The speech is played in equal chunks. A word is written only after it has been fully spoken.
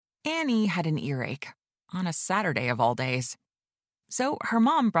Annie had an earache on a Saturday of all days. So her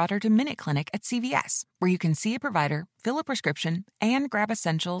mom brought her to Minute Clinic at CVS, where you can see a provider, fill a prescription, and grab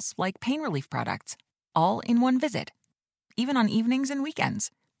essentials like pain relief products, all in one visit. Even on evenings and weekends.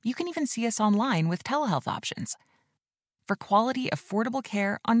 You can even see us online with telehealth options. For quality, affordable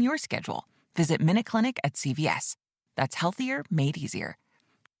care on your schedule, visit Minute Clinic at CVS. That's healthier made easier.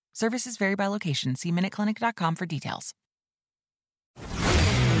 Services vary by location. See MinuteClinic.com for details.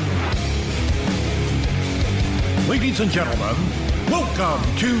 Ladies and gentlemen, welcome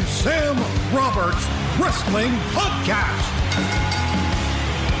to Sam Roberts Wrestling Podcast.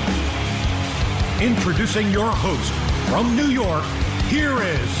 Introducing your host from New York, here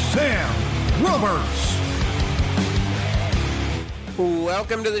is Sam Roberts.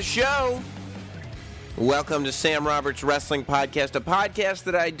 Welcome to the show. Welcome to Sam Roberts Wrestling Podcast, a podcast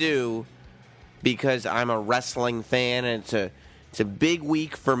that I do because I'm a wrestling fan, and it's a big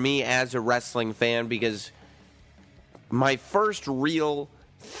week for me as a wrestling fan because my first real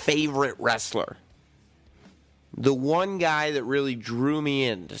favorite wrestler, the one guy that really drew me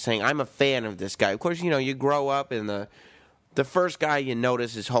into saying I'm a fan of this guy. Of course, you grow up and the first guy you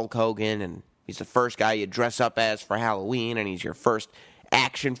notice is Hulk Hogan, and he's the first guy you dress up as for Halloween, and he's your first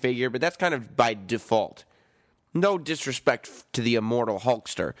action figure, but that's kind of by default. No disrespect to the immortal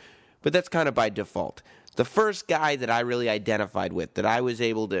Hulkster, but that's kind of by default. The first guy that I really identified with, that I was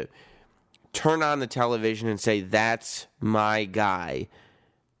able to turn on the television and say, that's my guy,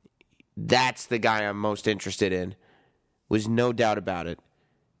 that's the guy I'm most interested in, was no doubt about it.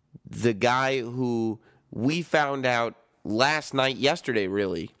 The guy who we found out yesterday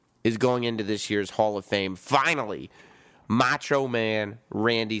really, is going into this year's Hall of Fame. Finally, Macho Man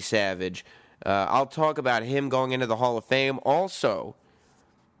Randy Savage. I'll talk about him going into the Hall of Fame. Also,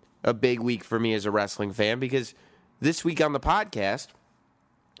 a big week for me as a wrestling fan because this week on the podcast,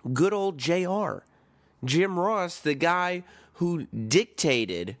 good old JR, Jim Ross, the guy who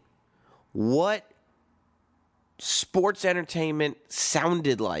dictated what sports entertainment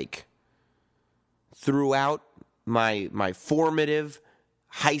sounded like throughout my formative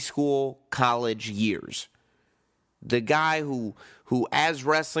high school, college years. The guy who as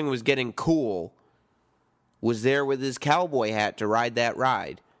wrestling was getting cool, was there with his cowboy hat to ride that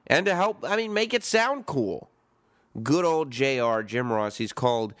ride. And to help, make it sound cool. Good old JR, Jim Ross. He's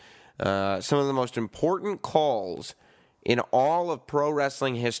called some of the most important calls in all of pro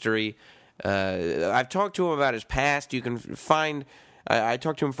wrestling history. I've talked to him about his past. You can find, I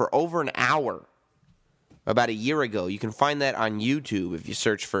talked to him for over an hour about a year ago. You can find that on YouTube if you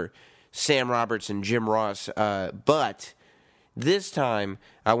search for Sam Roberts and Jim Ross. But this time,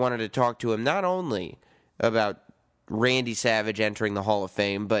 I wanted to talk to him not only about Randy Savage entering the Hall of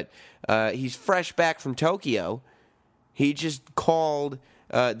Fame, but he's fresh back from Tokyo. He just called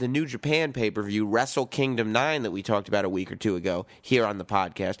the New Japan pay-per-view, Wrestle Kingdom 9, that we talked about a week or two ago here on the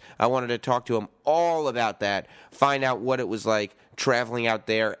podcast. I wanted to talk to him all about that, find out what it was like traveling out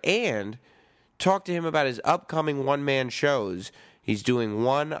there, and talk to him about his upcoming one-man shows. He's doing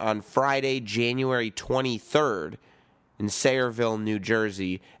one on Friday, January 23rd in Sayreville, New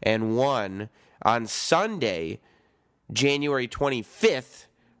Jersey, and one on Sunday, January 25th,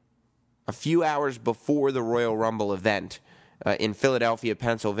 a few hours before the Royal Rumble event in Philadelphia,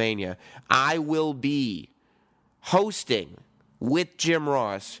 Pennsylvania. I will be hosting with Jim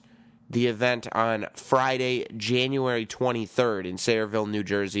Ross the event on Friday, January 23rd in Sayreville, New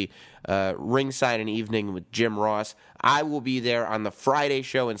Jersey. Ringside an evening with Jim Ross. I will be there on the Friday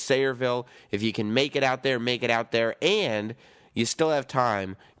show in Sayreville. If you can make it out there, make it out there. And you still have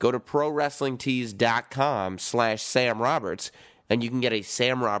time. Go to ProWrestlingTees.com/Sam Roberts, and you can get a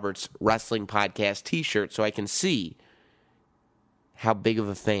Sam Roberts Wrestling Podcast t-shirt so I can see how big of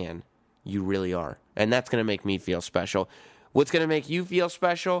a fan you really are. And that's going to make me feel special. What's going to make you feel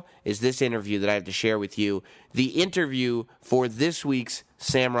special is this interview that I have to share with you. The interview for this week's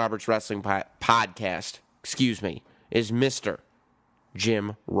Sam Roberts Wrestling Podcast, is Mr.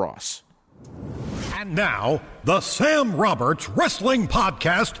 Jim Ross. And now, the Sam Roberts Wrestling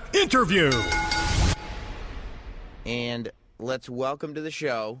Podcast interview. And let's welcome to the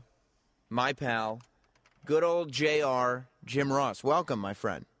show my pal, good old JR, Jim Ross. Welcome, my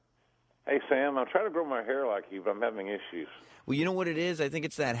friend. Hey, Sam, I'm trying to grow my hair like you, but I'm having issues. Well, you know what it is? I think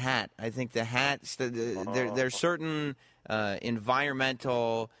it's that hat. I think the hat's there's certain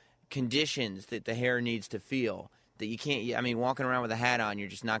environmental conditions that the hair needs to feel that you can't. I mean, walking around with a hat on, you're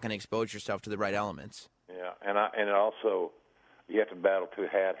just not going to expose yourself to the right elements. Yeah, and also you have to battle through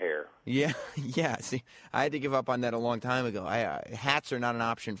hat hair. Yeah. See, I had to give up on that a long time ago. Hats are not an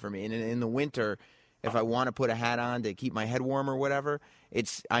option for me, and in the winter, if I want to put a hat on to keep my head warm or whatever,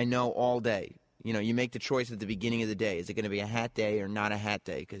 I know all day. You know, you make the choice at the beginning of the day. Is it going to be a hat day or not a hat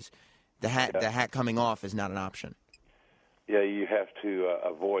day? Because the hat coming off is not an option. Yeah, you have to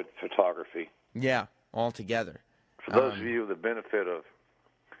avoid photography. Yeah, altogether. For those of you with the benefit of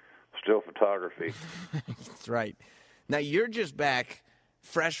still photography. That's right. Now, you're just back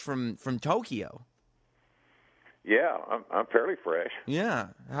fresh from Tokyo. Yeah, I'm fairly fresh. Yeah.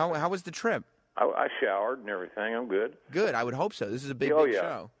 How was the trip? I showered and everything. I'm good. Good. I would hope so. This is a big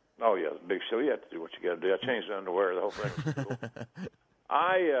show. Oh, yeah, it's a big show. You have to do what you got to do. I changed the underwear. The whole thing was cool.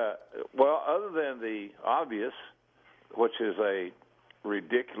 Well, other than the obvious, which is a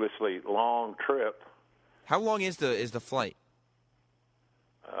ridiculously long trip. How long is the flight?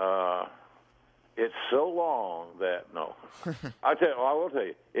 It's so long that I will tell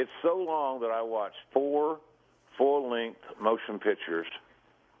you, it's so long that I watched 4 full-length motion pictures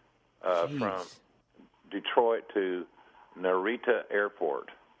from Detroit to Narita Airport.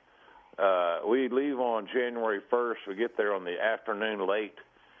 We leave on January 1st. We get there on the afternoon late,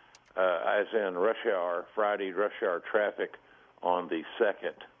 as in rush hour, Friday rush hour traffic on the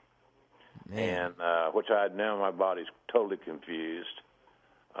 2nd. Man. And which now my body's totally confused.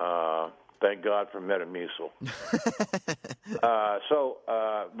 Thank God for Metamucil.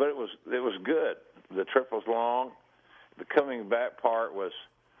 But it was good. The trip was long. The coming back part was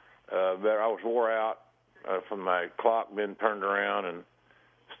better. I was wore out from my clock being turned around and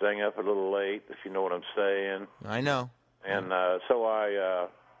staying up a little late, if you know what I'm saying. I know. And so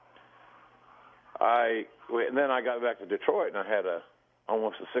and then I got back to Detroit, and I had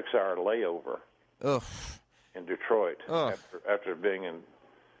almost a 6-hour layover. Ugh. In Detroit. Ugh.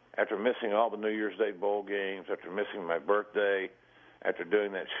 After missing all the New Year's Day bowl games, after missing my birthday, after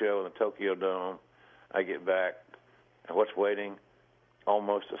doing that show in the Tokyo Dome, I get back, and what's waiting?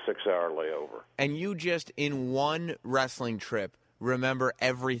 Almost a 6-hour layover. And you just, in one wrestling trip, remember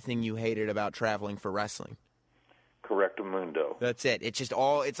everything you hated about traveling for wrestling. Correctamundo. That's it. It's just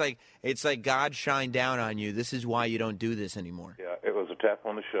all. It's like God shined down on you. This is why you don't do this anymore. Yeah, it was a tap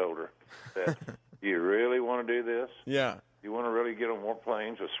on the shoulder. That you really want to do this? Yeah. You want to really get on more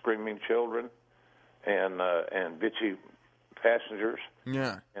planes with screaming children and bitchy passengers?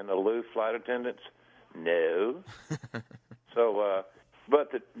 Yeah. And aloof flight attendants? No. So,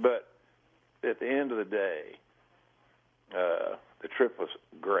 but at the end of the day, the trip was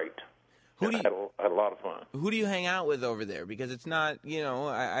great. I had a lot of fun. Who do you hang out with over there? Because it's not,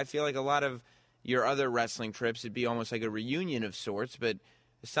 I feel like a lot of your other wrestling trips, it'd be almost like a reunion of sorts. But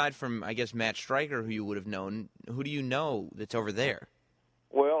aside from, I guess, Matt Stryker, who you would have known, who do you know that's over there?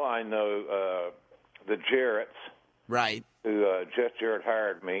 Well, I know the Jarretts. Right. Who Jeff Jarrett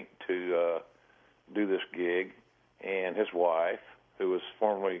hired me to do this gig, and his wife, who was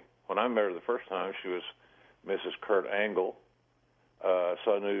formerly, when I met her the first time, she was Mrs. Kurt Angle.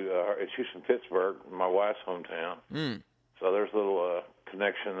 So I knew she's from Pittsburgh, my wife's hometown. Mm. So there's a little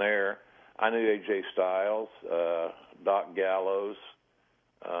connection there. I knew AJ Styles, Doc Gallows,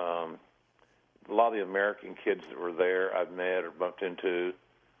 a lot of the American kids that were there I've met or bumped into,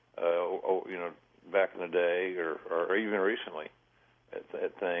 back in the day or even recently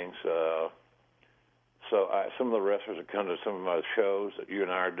at things. Some of the wrestlers have come to some of my shows that you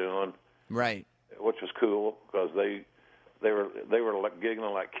and I are doing, right? Which was cool because they were like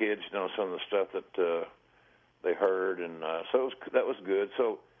giggling like kids, some of the stuff that they heard, and so that was good.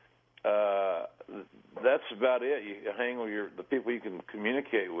 So that's about it. You hang with the people you can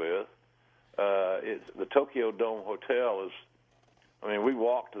communicate with. The Tokyo Dome Hotel is. I mean, we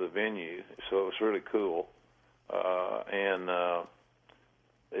walked to the venue, so it was really cool, and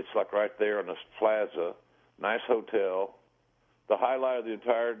it's like right there in this plaza. Nice hotel. The highlight of the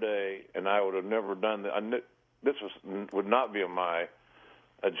entire day, and I would have never done that. This would not be on my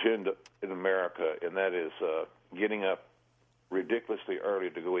agenda in America, and that is getting up ridiculously early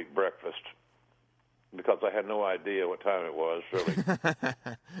to go eat breakfast because I had no idea what time it was, really.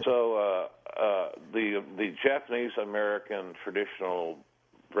 So the Japanese-American traditional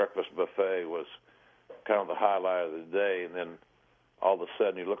breakfast buffet was kind of the highlight of the day, and then all of a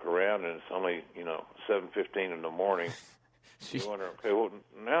sudden you look around and it's only 7:15 in the morning. You wonder, okay, well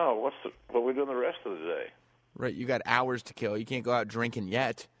now what are we doing the rest of the day? Right, you got hours to kill. You can't go out drinking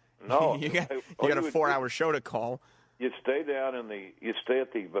yet. No, you got a 4-hour show to call. You'd stay at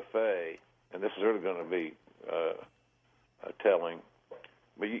the buffet, and this is really going to be telling.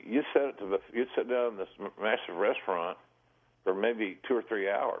 But you'd sit down in this massive restaurant for maybe 2 or 3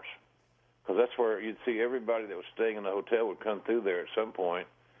 hours, because that's where you'd see everybody that was staying in the hotel would come through there at some point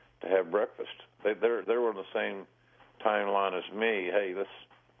to have breakfast. They were on the same timeline as me. Hey,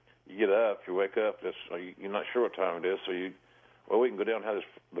 you get up, you wake up, you're not sure what time it is, so we can go down and have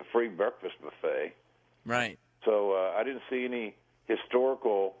the free breakfast buffet. Right. So I didn't see any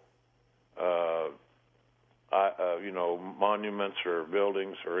historical, monuments or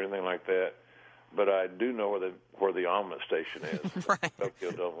buildings or anything like that. But I do know where the omelet station is, right.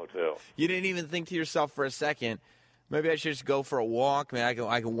 Tokyo Dome Hotel. You didn't even think to yourself for a second, maybe I should just go for a walk. I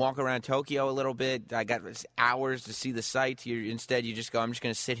can walk around Tokyo a little bit. I got hours to see the sights. Instead, you just go, I'm just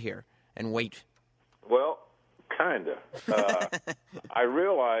going to sit here and wait. Well, kind of. I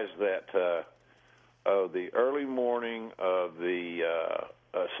realized that the early morning of the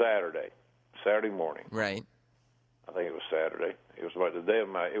Saturday morning. Right. I think it was Saturday. It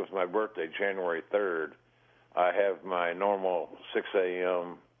was my birthday, January 3rd. I have my normal 6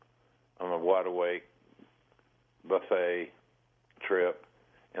 a.m. I'm a wide awake buffet trip,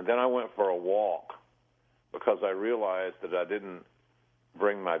 and then I went for a walk because I realized that I didn't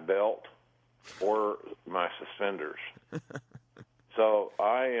bring my belt or my suspenders. So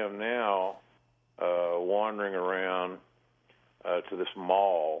I am now wandering around to this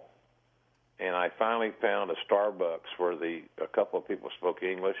mall, and I finally found a Starbucks where a couple of people spoke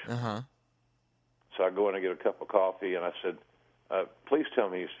English. Uh-huh. So I go in and get a cup of coffee, and I said, "Please tell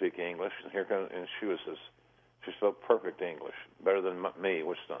me you speak English." And she spoke perfect English, better than me,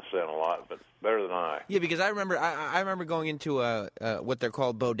 which doesn't sound a lot, but better than I. Yeah, because I remember going into what they're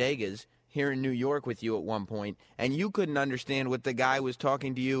called bodegas here in New York with you at one point, and you couldn't understand what the guy was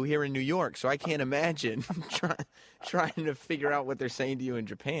talking to you here in New York. So I can't imagine trying to figure out what they're saying to you in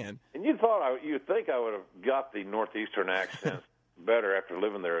Japan. And you'd think I would have got the northeastern accent better after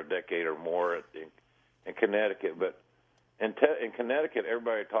living there a decade or more in Connecticut. But in Connecticut,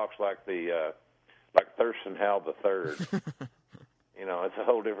 everybody talks like like Thurston Howell III. It's a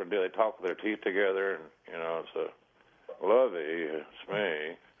whole different deal. They talk with their teeth together, and it's a lovey, it's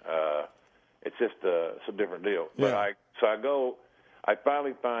me. It's just it's a different deal. Yeah. But I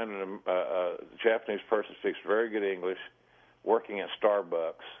finally find a Japanese person speaks very good English, working at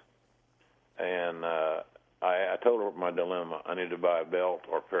Starbucks, and I told her my dilemma. I need to buy a belt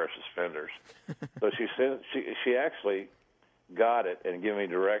or a pair of suspenders. So she actually got it and gave me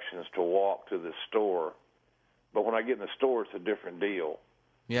directions to walk to the store. But when I get in the store, it's a different deal.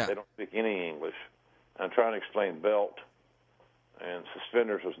 Yeah. They don't speak any English. I'm trying to explain belt, and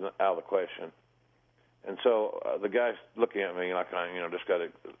suspenders was out of the question. And so the guy's looking at me like I just got to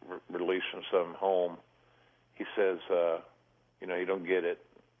release some home. He says, you don't get it.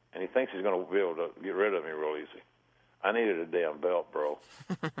 And he thinks he's going to be able to get rid of me real easy. I needed a damn belt, bro.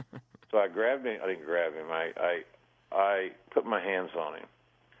 So I grabbed him. I didn't grab him. I put my hands on him.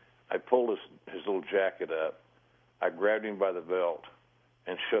 I pulled his little jacket up. I grabbed him by the belt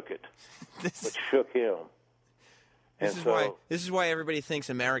and shook it, but shook him. This is why everybody thinks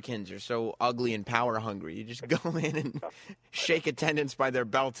Americans are so ugly and power hungry. You just go in and shake attendants by their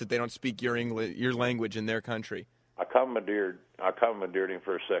belts if they don't speak your language in their country. I commandeered him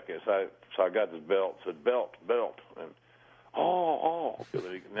for a second. So I got his belt. Said belt, and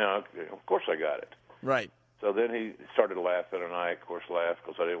now of course I got it. Right. So then he started laughing, and I of course laughed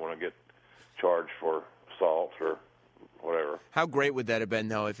because I didn't want to get charged for assault or whatever. How great would that have been,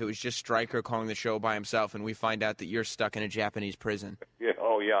 though, if it was just Stryker calling the show by himself and we find out that you're stuck in a Japanese prison? Yeah.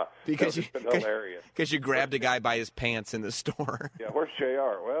 Oh, yeah. Because hilarious. Because you grabbed a guy by his pants in the store. Yeah. Where's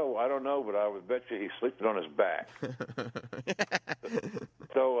JR? Well, I don't know, but I would bet you he's sleeping on his back.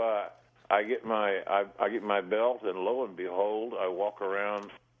 So I get my belt, and lo and behold, I walk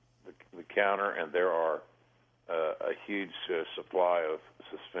around the counter, and there are a huge supply of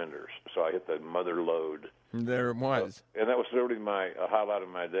suspenders. So I hit the mother load. There it was. And that was really a highlight of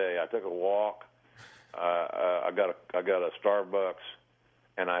my day. I took a walk. I got a Starbucks,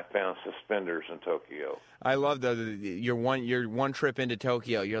 and I found suspenders in Tokyo. I love your one trip into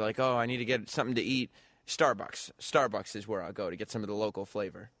Tokyo. You're like, oh, I need to get something to eat. Starbucks. Starbucks is where I'll go to get some of the local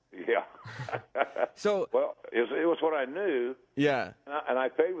flavor. Yeah. So well, it was what I knew. Yeah. And I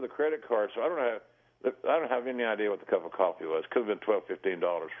paid with a credit card, so I don't have any idea what the cup of coffee was. Could have been $12,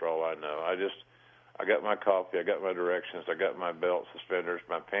 $15 for all I know. I got my coffee, I got my directions, I got my belt, suspenders,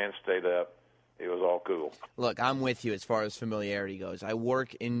 my pants stayed up. It was all cool. Look, I'm with you as far as familiarity goes. I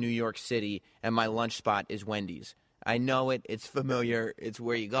work in New York City, and my lunch spot is Wendy's. I know it. It's familiar. It's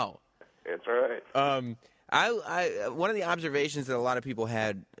where you go. That's right. One of the observations that a lot of people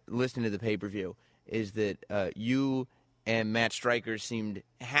had listening to the pay-per-view is that you and Matt Stryker seemed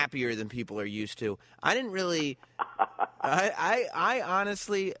happier than people are used to. I didn't really I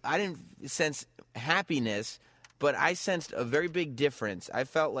honestly didn't sense happiness, but I sensed a very big difference. I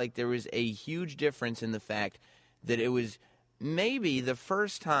felt like there was a huge difference in the fact that it was maybe the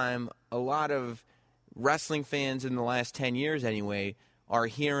first time a lot of wrestling fans in the last 10 years anyway are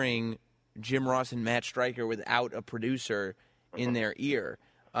hearing Jim Ross and Matt Striker without a producer in their ear.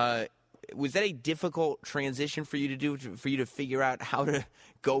 Was that a difficult transition for you to do, for you to figure out how to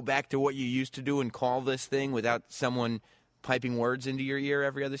go back to what you used to do and call this thing without someone piping words into your ear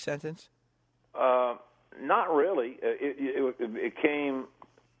every other sentence? Not really. It came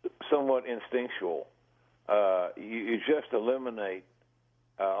somewhat instinctual. You just eliminate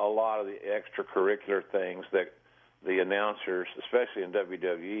a lot of the extracurricular things that the announcers, especially in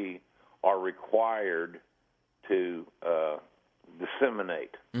WWE, are required to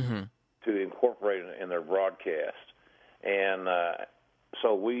disseminate, to incorporate in their broadcast. And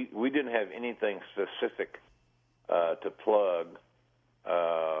so we didn't have anything specific to plug.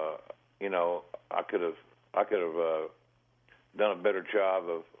 I could have done a better job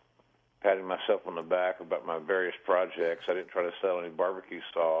of patting myself on the back about my various projects. I didn't try to sell any barbecue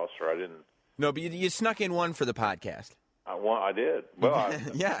sauce, or I didn't. No, but you snuck in one for the podcast. I did. Well,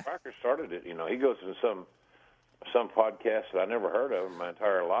 yeah. Parker started it. He goes to some podcast that I never heard of in my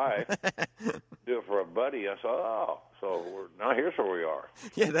entire life. Do it for a buddy. I thought, so now here's where we are.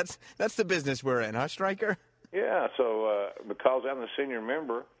 Yeah, that's the business we're in, huh, Stryker? Yeah. So because I'm the senior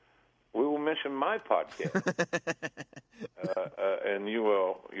member, we will mention my podcast, and you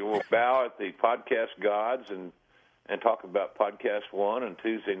will bow at the podcast gods and talk about Podcast One and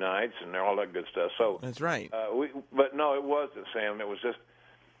Tuesday nights and all that good stuff. So that's right. But no, it wasn't, Sam. It was just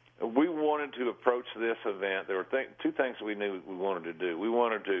we wanted to approach this event. There were two things we knew we wanted to do. We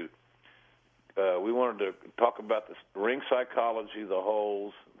wanted to talk about the ring psychology, the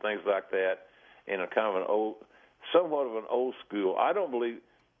holes, things like that, in a kind of somewhat of an old school. I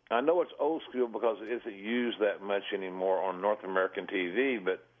know it's old school because it isn't used that much anymore on North American TV,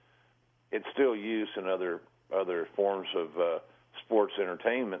 but it's still used in other forms of sports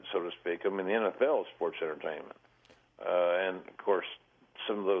entertainment, so to speak. I mean, the NFL is sports entertainment. And, of course,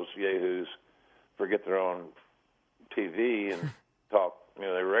 some of those yahoos forget they're on TV and talk, they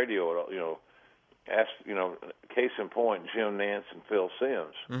radio it, case in point, Jim Nance and Phil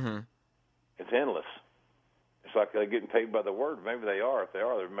Simms. Mm-hmm. It's endless. It's like they're getting paid by the word. Maybe they are. If they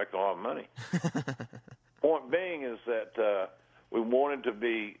are, they're making a lot of money. Point being is that we wanted to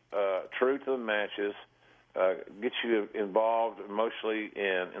be true to the matches, get you involved emotionally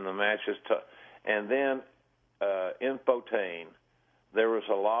in the matches, and then infotain. There was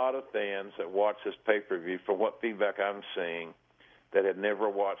a lot of fans that watched this pay-per-view, from what feedback I'm seeing, that had never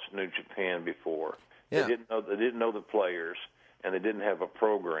watched New Japan before. Yeah. They didn't know the players, and they didn't have a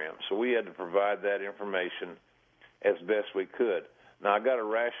program. So we had to provide that information as best we could. Now, I got a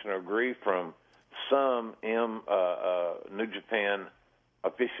rational agree from some New Japan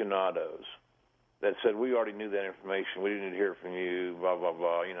aficionados that said, we already knew that information. We didn't need to hear from you, blah, blah,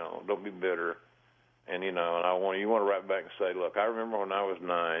 blah, don't be bitter. And, and you want to write back and say, look, I remember when I was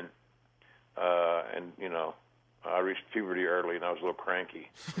 9, and, I reached puberty early and I was a little cranky.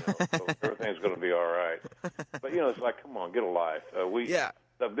 So everything's going to be all right. But, it's like, come on, get a life. The way that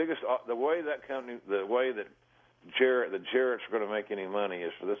company, the way that the Jarrett's are going to make any money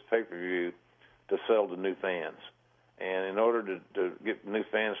is for this pay-per-view to sell to new fans. And in order to get new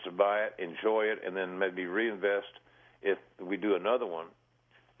fans to buy it, enjoy it, and then maybe reinvest if we do another one,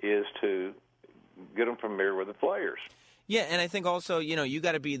 is to get them familiar with the players. Yeah, and I think also, you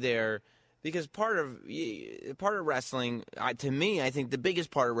got to be there because part of wrestling, to me, I think the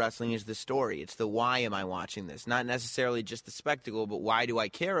biggest part of wrestling is the story. It's the why am I watching this? Not necessarily just the spectacle, but why do I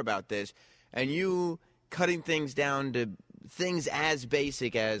care about this? And you cutting things down to things as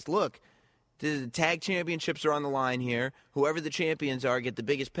basic as, look, the tag championships are on the line here. Whoever the champions are get the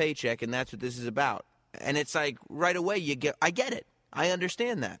biggest paycheck, and that's what this is about. And it's like right away I get it. I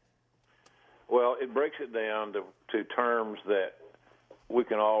understand that. Well, it breaks it down to terms that we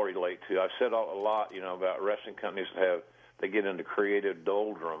can all relate to. I've said a lot, about wrestling companies they get into creative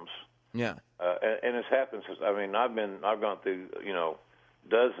doldrums. Yeah. And it's happened since. I've gone through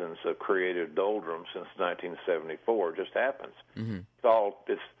dozens of creative doldrums since 1974. It just happens. Mm-hmm.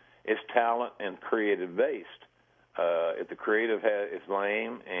 It's talent and creative based. If the creative is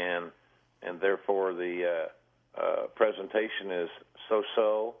lame and therefore the presentation is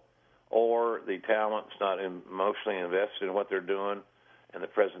so, or the talent's not emotionally invested in what they're doing, and the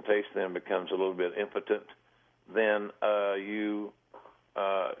presentation then becomes a little bit impotent, then you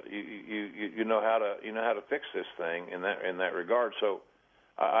know how to fix this thing in that regard. So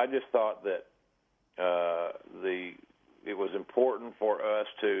I just thought that it was important for us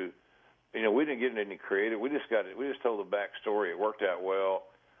to, we didn't get into any creative. We just told the backstory. It worked out well.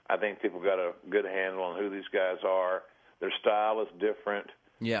 I think people got a good handle on who these guys are. Their style is different.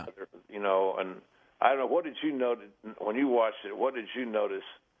 Yeah. You know, and I don't know, what did you notice when you watched it? What did you notice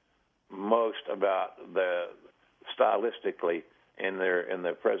most about the stylistically in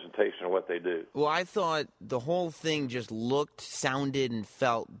their presentation of what they do? Well, I thought the whole thing just looked, sounded, and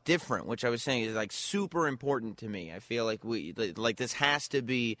felt different, which I was saying is like super important to me. I feel like this has to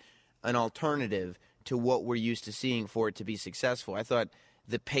be an alternative to what we're used to seeing for it to be successful. I thought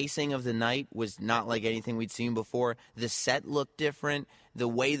the pacing of the night was not like anything we'd seen before. The set looked different. The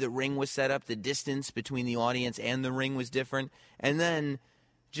way the ring was set up, the distance between the audience and the ring was different. And then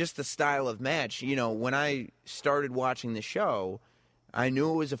just the style of match. You know, when I started watching the show, I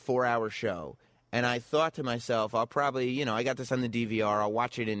knew it was a 4-hour show. And I thought to myself, I'll probably, you know, I got this on the DVR. I'll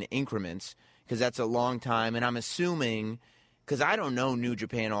watch it in increments because that's a long time. And I'm assuming, because I don't know New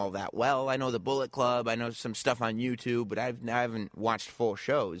Japan all that well. I know the Bullet Club. I know some stuff on YouTube, but I haven't watched full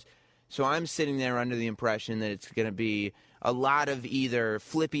shows. So I'm sitting there under the impression that it's going to be a lot of either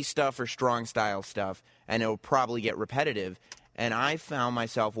flippy stuff or strong style stuff, and it'll probably get repetitive. And I found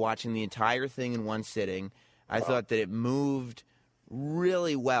myself watching the entire thing in one sitting. I thought that it moved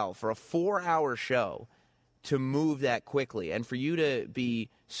really well for a 4-hour show to move that quickly, and for you to be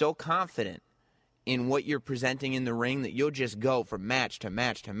so confident in what you're presenting in the ring that you'll just go from match to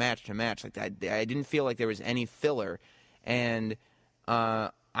match to match to match. Like I didn't feel like there was any filler, and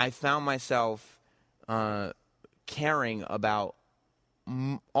I found myself caring about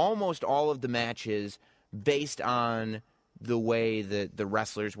almost all of the matches based on the way that the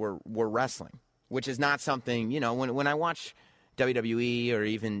wrestlers were wrestling, which is not something, you know, when I watch WWE or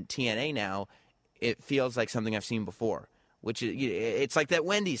even TNA now, it feels like something I've seen before. Which is, it's like that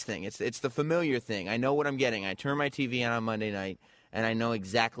Wendy's thing. It's the familiar thing. I know what I'm getting. I turn my TV on Monday night, and I know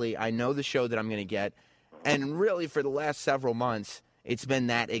the show that I'm going to get. And really, for the last several months, it's been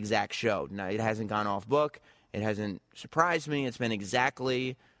that exact show. Now, it hasn't gone off book. It hasn't surprised me. It's been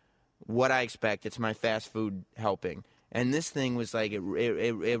exactly what I expect. It's my fast food helping. And this thing was like, it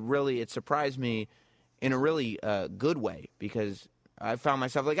really surprised me in a really good way, because I found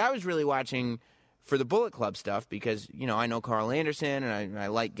myself, like, I was really watching for the Bullet Club stuff because, you know, I know Carl Anderson and I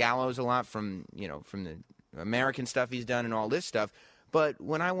like Gallows a lot from the American stuff he's done and all this stuff. But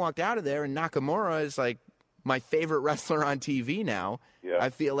when I walked out of there and Nakamura is like my favorite wrestler on TV now, yeah. I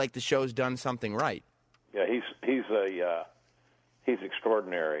feel like the show's done something right. Yeah, he's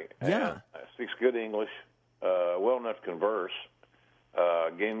extraordinary. Yeah. And speaks good English, well enough to converse.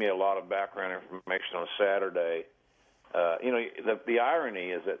 Gave me a lot of background information on Saturday. You know, the irony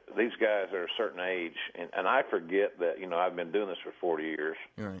is that these guys are a certain age, and I forget that, you know, I've been doing this for 40 years.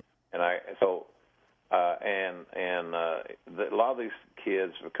 Right. And a lot of these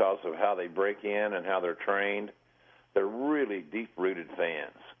kids, because of how they break in and how they're trained, they're really deep-rooted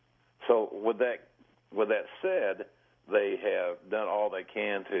fans. So with that said, they have done all they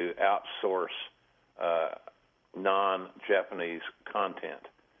can to outsource non-Japanese content.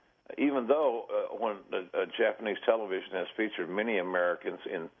 Even though when Japanese television has featured many Americans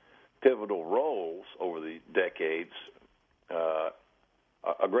in pivotal roles over the decades, a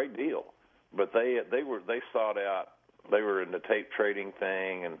great deal, but they sought out. They were in the tape trading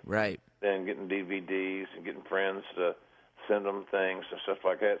thing, and right. then getting DVDs and getting friends to send them things and stuff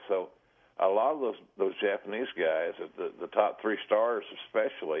like that. So a lot of those Japanese guys, the top 3 stars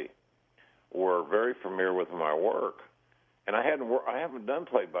especially, were very familiar with my work. And I haven't done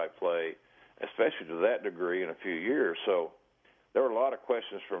play-by-play, especially to that degree, in a few years. So there were a lot of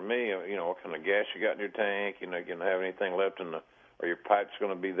questions from me. You know, what kind of gas you got in your tank? You know, you gonna have anything left or your pipe's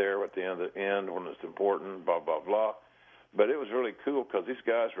going to be there at the end when it's important? Blah blah blah. But it was really cool because these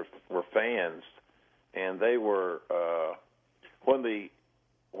guys were fans, and they were when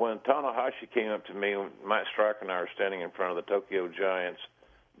Tanahashi came up to me. Mike Stryker and I were standing in front of the Tokyo Giants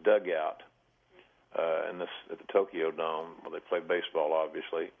dugout. At the Tokyo Dome, where they play baseball,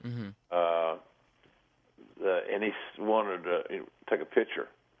 obviously. Mm-hmm. And he wanted to take a picture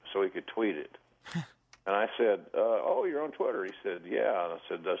so he could tweet it. And I said, "Oh, you're on Twitter?" He said, "Yeah." And I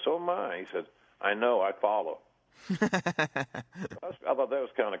said, "So am I." He said, "I know, I follow." I thought that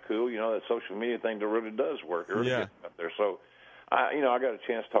was kind of cool. You know, that social media thing that really does work. It really gets up there. So, I got a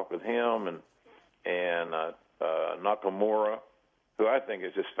chance to talk with him and Nakamura, who I think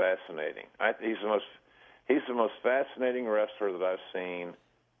is just fascinating. He's the most fascinating wrestler that I've seen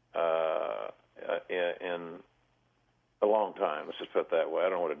in a long time. Let's just put it that way. I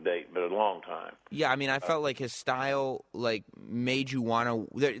don't know what a date, but a long time. Yeah, I mean, I felt like his style made you want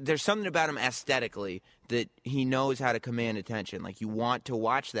to. There's something about him aesthetically that he knows how to command attention. Like, you want to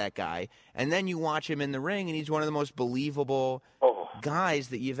watch that guy, and then you watch him in the ring, and he's one of the most believable guys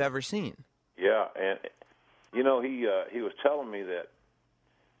that you've ever seen. Yeah, You know, he was telling me that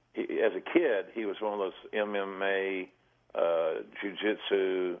as a kid, he was one of those MMA,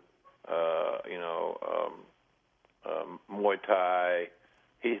 jiu-jitsu, Muay Thai.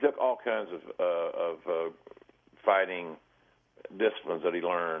 He took all kinds of fighting disciplines that he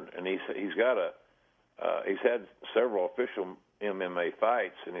learned, and he's had several official MMA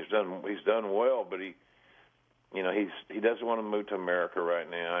fights, and he's done well, but he doesn't want to move to America right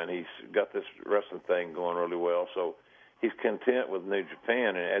now, and he's got this wrestling thing going really well, so he's content with New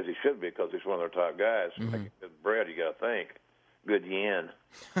Japan, and as he should be, because he's one of their top guys. Mm-hmm. Like bread, you got to think. Good yen.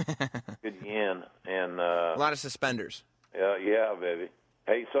 Good yen. And a lot of suspenders. Yeah, baby.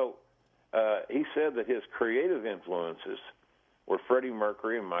 Hey, so he said that his creative influences were Freddie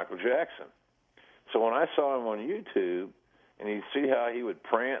Mercury and Michael Jackson. So when I saw him on YouTube, and you see how he would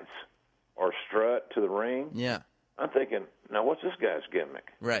prance or strut to the ring, yeah, I'm thinking, now what's this guy's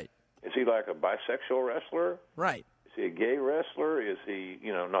gimmick? Right. Is he like a bisexual wrestler? Right. Is he a gay wrestler? Is he,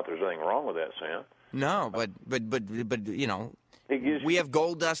 not that there's anything wrong with that, Sam. No, but we have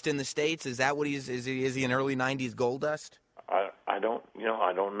Goldust in the States. Is that what is he an early 90s Goldust? I don't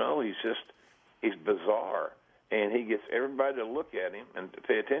know. He's bizarre, and he gets everybody to look at him and to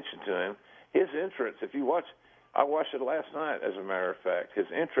pay attention to him. His entrance, if you watch, I watched it last night, as a matter of fact. His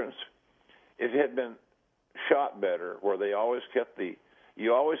entrance, if it had been shot better, where they always kept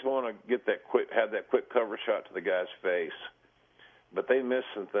you always want to have that quick cover shot to the guy's face, but they missed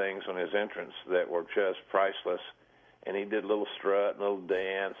some things on his entrance that were just priceless. And he did a little strut and a little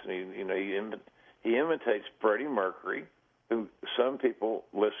dance, and he imitates Freddie Mercury, who some people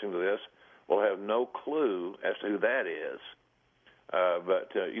listening to this will have no clue as to who that is.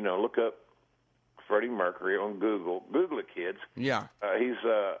 But look up Freddie Mercury on Google. Google it, kids. Yeah. He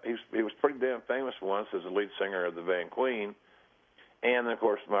was pretty damn famous once as the lead singer of the band Queen, and of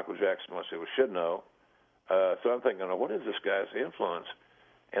course Michael Jackson, most people should know. So I'm thinking, what is this guy's influence?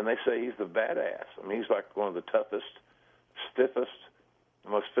 And they say he's the badass. I mean, he's like one of the toughest, stiffest,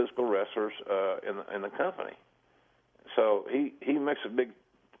 most physical wrestlers in the company. So he makes a big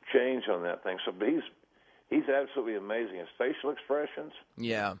change on that thing. So, but he's absolutely amazing. His facial expressions,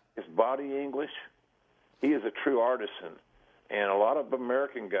 yeah, his body English. He is a true artisan. And a lot of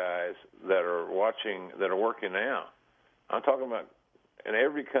American guys that are working now, I'm talking about in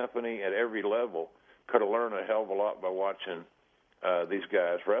every company at every level, could have learned a hell of a lot by watching these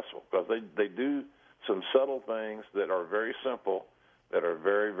guys wrestle, because they do some subtle things that are very simple, that are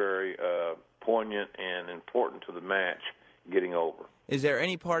very, very poignant and important to the match getting over. Is there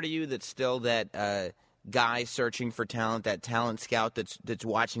any part of you that's still that guy searching for talent, that talent scout that's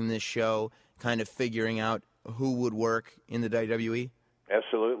watching this show, kind of figuring out who would work in the WWE?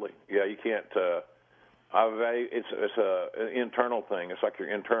 Absolutely. Yeah, you can't. It's an internal thing. It's like your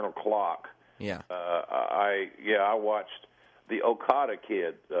internal clock. Yeah. I watched the Okada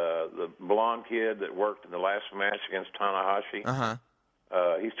kid, the blonde kid that worked in the last match against Tanahashi. Uh-huh.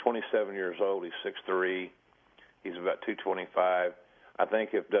 He's 27 years old. He's 6'3". He's about 225. I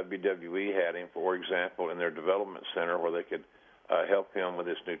think if WWE had him, for example, in their development center where they could help him with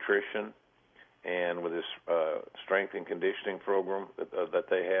his nutrition and with his strength and conditioning program that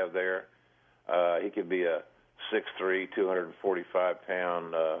they have there, he could be a 6'3",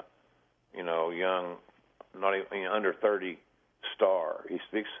 245-pound, young, not even under 30 star. He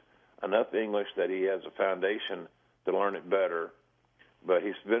speaks enough English that he has a foundation to learn it better. But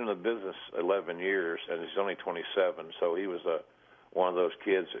he's been in the business 11 years, and he's only 27. So he was one of those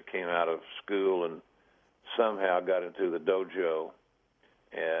kids that came out of school and somehow got into the dojo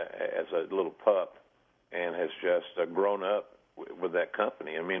as a little pup and has just grown up with that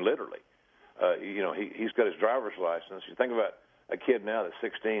company. I mean, literally. He's got his driver's license. You think about a kid now that's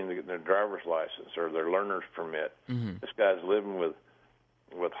 16 to get their driver's license or their learner's permit. Mm-hmm. This guy's living with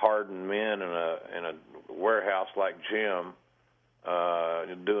hardened men in a warehouse like Jim,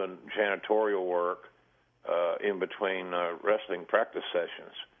 doing janitorial work in between wrestling practice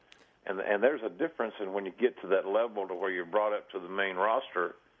sessions. And there's a difference in when you get to that level to where you're brought up to the main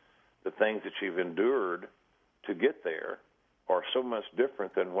roster, the things that you've endured to get there are so much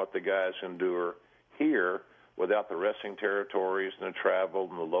different than what the guys endure here without the wrestling territories and the travel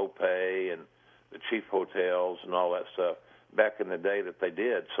and the low pay and the cheap hotels and all that stuff back in the day that they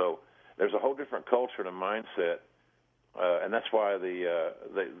did. So there's a whole different culture and a mindset, and that's why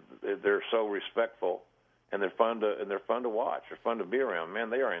they're so respectful. And they're fun to watch. They're fun to be around. Man,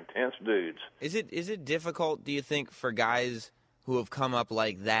 they are intense dudes. Is it difficult, do you think, for guys who have come up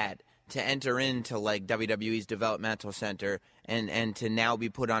like that to enter into like WWE's developmental center and to now be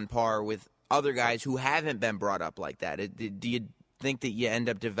put on par with other guys who haven't been brought up like that? Do you think that you end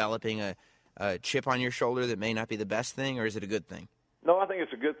up developing chip on your shoulder that may not be the best thing, or is it a good thing? No, I think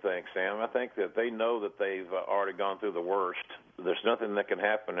it's a good thing, Sam. I think that they know that they've already gone through the worst. There's nothing that can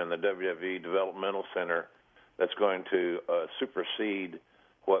happen in the WWE Developmental Center that's going to supersede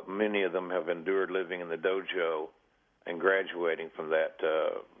what many of them have endured living in the dojo and graduating from that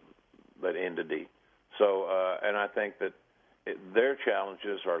entity. So, and I think that their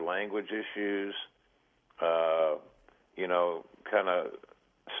challenges are language issues, kind of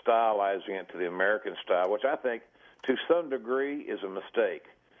stylizing it to the American style, which I think to some degree is a mistake,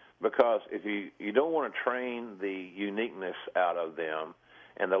 because if you don't want to train the uniqueness out of them,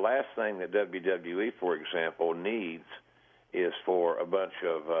 and the last thing that WWE, for example, needs is for a bunch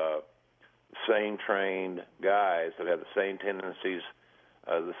of same trained guys that have the same tendencies,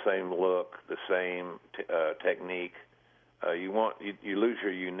 the same look, the same technique. You lose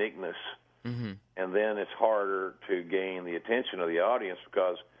your uniqueness, and then it's harder to gain the attention of the audience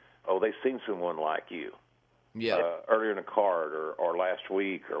because they've seen someone like you earlier in a card or last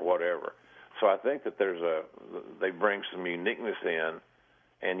week or whatever. So I think that they bring some uniqueness in,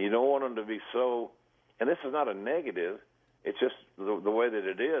 and you don't want them to be so. And this is not a negative. It's just the way that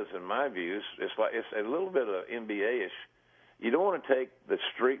it is, in my views. It's a little bit of NBA-ish. You don't want to take the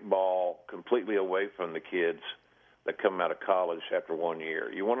street ball completely away from the kids that come out of college after 1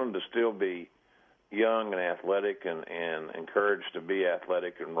 year. You want them to still be young and athletic and encouraged to be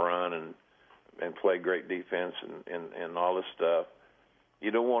athletic and run and play great defense and all this stuff. You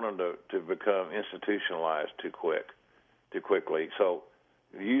don't want them to become institutionalized too quickly. So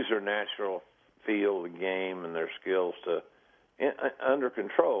use their natural feel of the game and their skills under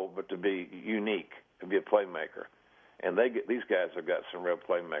control, but to be unique, to be a playmaker. And these guys have got some real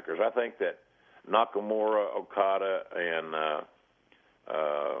playmakers. I think that Nakamura, Okada, and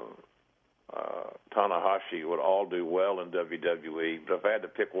Tanahashi would all do well in WWE. But if I had to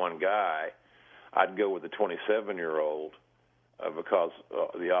pick one guy, I'd go with the 27-year-old because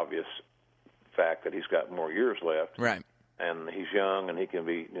the obvious fact that he's got more years left. Right. And he's young, and he can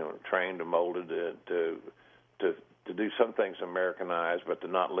be trained and molded to do some things Americanized, but to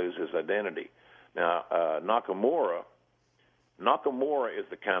not lose his identity. Now, Nakamura is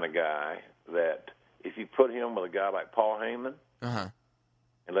the kind of guy that if you put him with a guy like Paul Heyman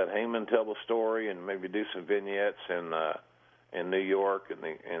and let Heyman tell the story and maybe do some vignettes in New York and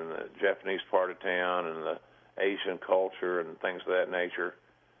the Japanese part of town and the Asian culture and things of that nature,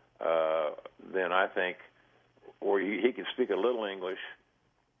 then I think, or he could speak a little English,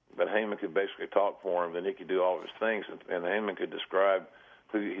 but Heyman could basically talk for him. Then he could do all of his things, and Heyman could describe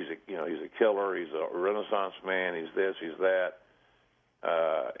who he's a killer, he's a Renaissance man, he's this, he's that.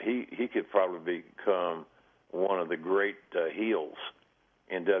 He could probably become one of the great heels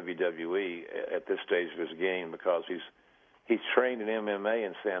in WWE at this stage of his game because he's trained in MMA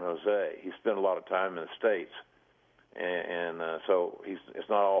in San Jose. He spent a lot of time in the States, and so it's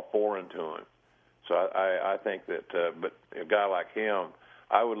not all foreign to him. So I think that, but a guy like him,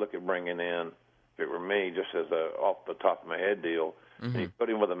 I would look at bringing in, if it were me, just as a off the top of my head deal. And you put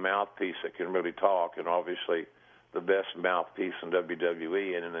him with a mouthpiece that can really talk, and obviously the best mouthpiece in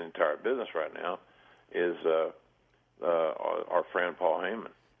WWE and in the entire business right now is our friend Paul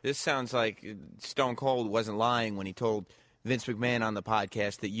Heyman. This sounds like Stone Cold wasn't lying when he told Vince McMahon on the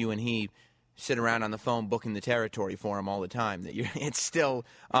podcast that you and he sit around on the phone booking the territory for him all the time, that it's still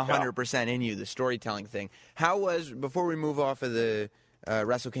 100% in you, the storytelling thing. How was, before we move off of the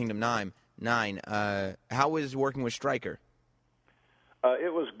Wrestle Kingdom 9, how was working with Stryker?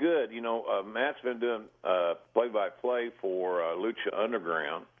 It was good. Matt's been doing play-by-play for Lucha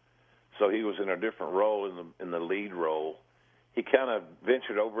Underground, so he was in a different role in the lead role. He kind of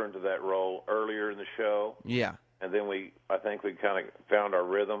ventured over into that role earlier in the show. Yeah. And then I think we kind of found our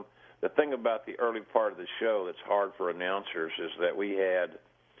rhythm. The thing about the early part of the show that's hard for announcers is that we had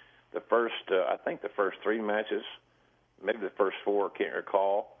the first 3 matches, maybe the first 4, can't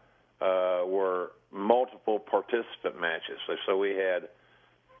recall, were multiple participant matches. So we had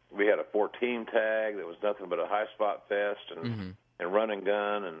a 4-team tag that was nothing but a high spot fest and run and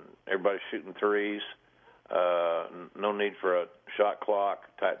gun and everybody shooting threes. No need for a shot clock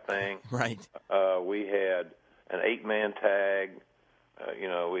type thing. Right. We had an 8-man tag.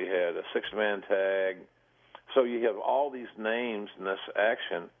 We had a 6-man tag. So you have all these names in this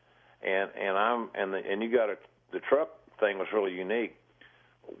action, and you got the truck thing was really unique.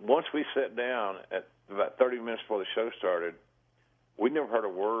 Once we sat down at about 30 minutes before the show started, we never heard a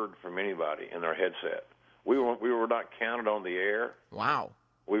word from anybody in our headset. We were not counted on the air. Wow.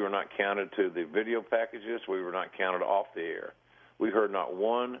 We were not counted to the video packages. We were not counted off the air. We heard not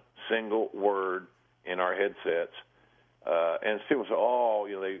one single word in our headsets, And people say, "Oh,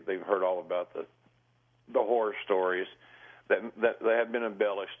 they've heard all about the horror stories that have been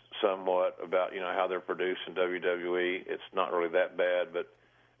embellished somewhat about how they're produced in WWE. It's not really that bad, but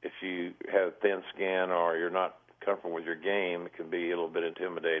if you have thin skin or you're not comfortable with your game, it can be a little bit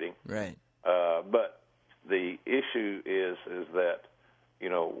intimidating." Right. But the issue is that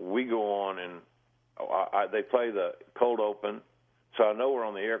we go on and they play the cold open, so I know we're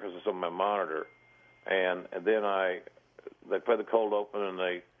on the air because it's on my monitor, and then they play the cold open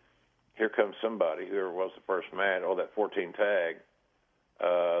and here comes somebody, whoever was the first match, that 14 tag,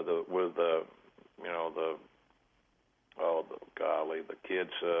 the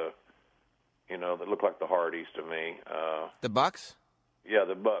kids, that look like the Hardys to me. The Bucks? Yeah,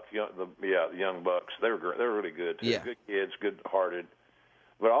 the Bucks, the young Bucks. They were really good too. Yeah. Good kids, good-hearted.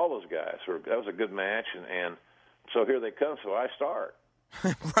 But all those guys that was a good match, and so here they come. So I start.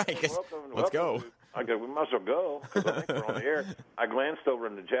 Right. Let's go. I go, we might as well go, because I think we're on the air. I glanced over,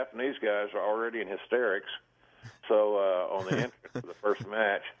 and the Japanese guys are already in hysterics. So on the entrance of the first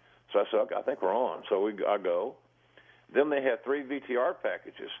match, so I said, okay, I think we're on. So I go. Then they had 3 VTR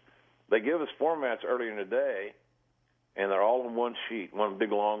packages. They give us formats earlier in the day, and they're all in one sheet, one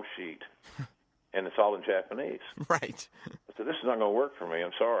big long sheet, and it's all in Japanese. Right. I said, this is not going to work for me.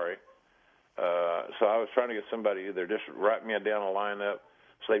 I'm sorry. So I was trying to get somebody either just write me down a lineup.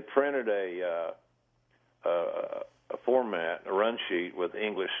 So they printed a format, a run sheet with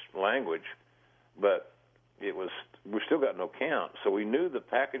English language, but we still got no count. So we knew the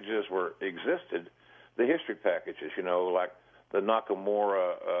packages existed, the history packages, like the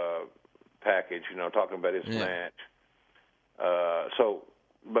Nakamura package, talking about his match.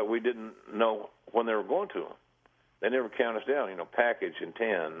 But we didn't know when they were going to them. They never count us down, package in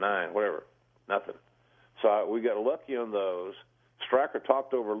 10, 9, whatever, nothing. So we got lucky on those. Stryker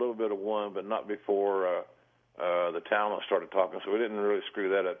talked over a little bit of one, but not before the talent started talking, so we didn't really screw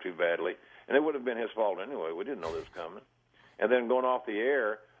that up too badly. And it would have been his fault anyway. We didn't know this was coming. And then going off the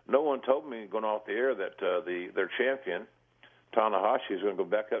air, no one told me going off the air that their champion, Tanahashi, is going to go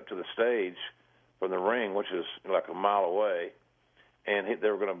back up to the stage from the ring, which is like a mile away, and they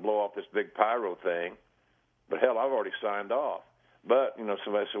were going to blow off this big pyro thing. But hell, I've already signed off. But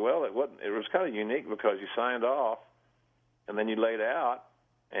somebody said, well, it wasn't. It was kind of unique because you signed off, and then you laid out,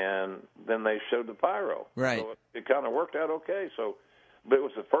 and then they showed the pyro. Right. So it kind of worked out okay. But it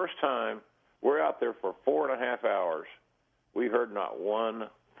was the first time we're out there for 4.5 hours. We heard not one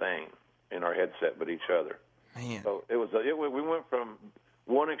thing in our headset but each other. Man. So we went from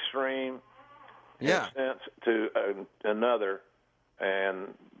one extreme in a sense to another,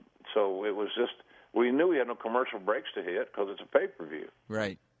 and so it was just, we knew we had no commercial breaks to hit because it's a pay-per-view.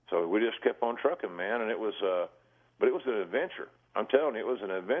 Right. So we just kept on trucking, man, and it was an adventure. I'm telling you, it was an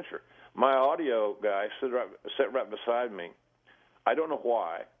adventure. My audio guy sat right beside me. I don't know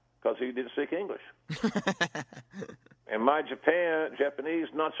why, because he didn't speak English. And my Japanese,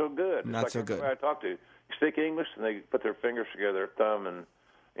 not so good. Not so good. Everybody I talk to, you speak English, and they put their fingers together, thumb and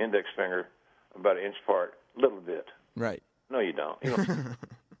index finger, about an inch apart, a little bit. Right. No, you don't.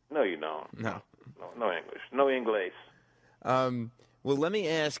 No, you don't. No. No English. No Inglés. Well, let me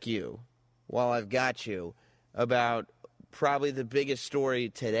ask you, while I've got you, about probably the biggest story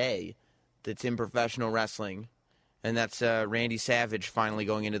today that's in professional wrestling, and that's Randy Savage finally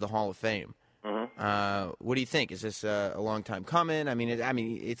going into the Hall of Fame. Mm-hmm. What do you think? Is this a long time coming? I mean,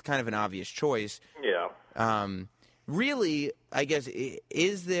 it's kind of an obvious choice. Yeah. Really, I guess,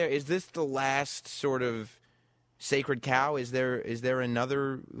 is this the last sort of sacred cow? Is there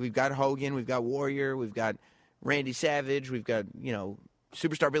another? We've got Hogan, we've got Warrior, we've got Randy Savage, we've got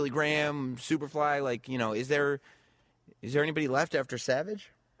Superstar Billy Graham, Superfly. Like, is there anybody left after Savage?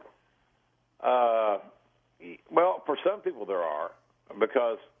 Well, for some people there are,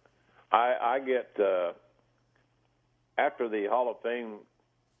 because I get after the Hall of Fame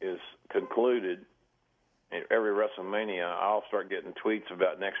is concluded, every WrestleMania, I'll start getting tweets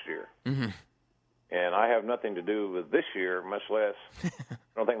about next year. Mm-hmm. And I have nothing to do with this year, much less. I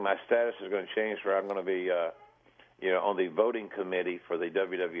don't think my status is going to change where I'm going to be, on the voting committee for the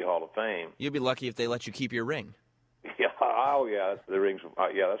WWE Hall of Fame. You'll be lucky if they let you keep your ring. Yeah. Oh, yeah. The rings.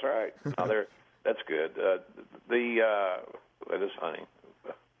 Yeah, that's right. That's good. That is funny.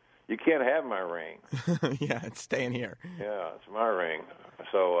 You can't have my ring. Yeah, it's staying here. Yeah, it's my ring.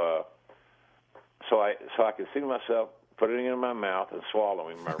 So I can see myself putting it in my mouth and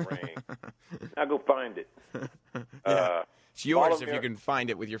swallowing my ring. Now go find it. Yeah. It's yours if you can find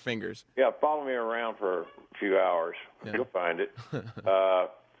it with your fingers. Yeah, follow me around for a few hours. Yeah. You'll find it.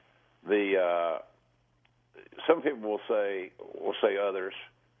 Some people will say others.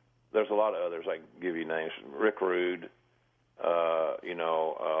 There's a lot of others. I can give you names. Rick Rude,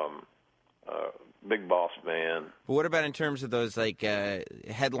 Big Boss Man. But what about in terms of those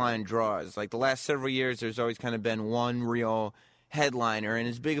headline draws? Like the last several years, there's always kind of been one real headliner, and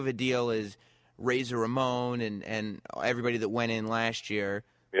as big of a deal as Razor Ramon and everybody that went in last year.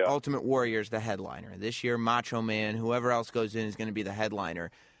 Yeah. Ultimate Warrior's the headliner. This year, Macho Man, whoever else goes in is going to be the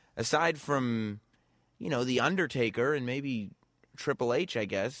headliner. Aside from, The Undertaker and maybe Triple H, I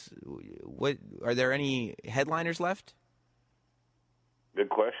guess, what are there any headliners left? Good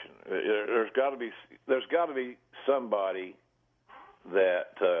question. There's got to be somebody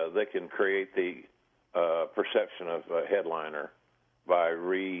that they can create the perception of a headliner by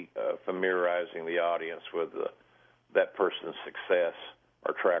familiarizing the audience with that person's success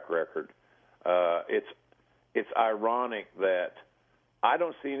or track record. It's ironic that I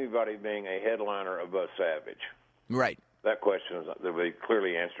don't see anybody being a headliner above Savage. Right. That question is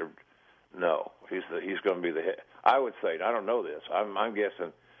clearly answered. No, he's going to be the head. I would say, I don't know this. I'm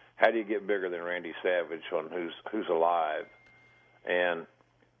guessing. How do you get bigger than Randy Savage on who's alive? And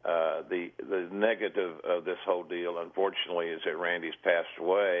the negative of this whole deal, unfortunately, is that Randy's passed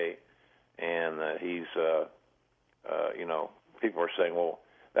away, and he's people are saying, well,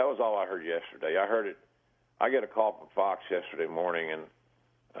 that was all I heard yesterday. I heard it. I get a call from Fox yesterday morning, and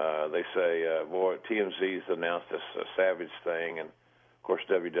they say, boy, TMZ's announced this Savage thing, and of course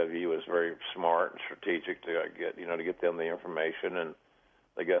WWE was very smart and strategic to get them the information, and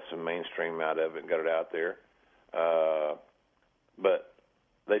they got some mainstream out of it and got it out there. But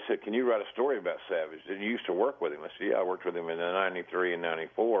they said, can you write a story about Savage? Did you used to work with him? I said, yeah, I worked with him in 93 and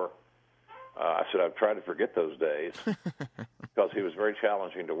 94. I said, I've tried to forget those days because he was very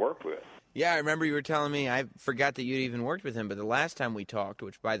challenging to work with. Yeah, I remember you were telling me, I forgot that you'd even worked with him, but the last time we talked,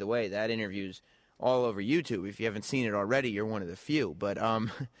 which, by the way, that interview's all over YouTube. If you haven't seen it already, you're one of the few. But,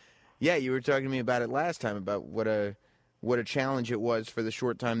 yeah, you were talking to me about it last time, about what a challenge it was for the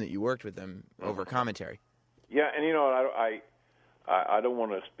short time that you worked with him over commentary. Yeah, and I don't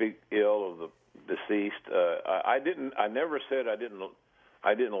want to speak ill of the deceased. I never said I didn't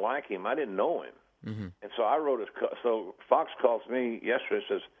like him. I didn't know him. Mm-hmm. And so I wrote so Fox calls me yesterday and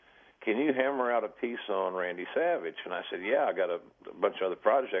says, can you hammer out a piece on Randy Savage? And I said, yeah, I got a bunch of other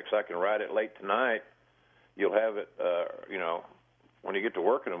projects. I can write it late tonight. You'll have it, when you get to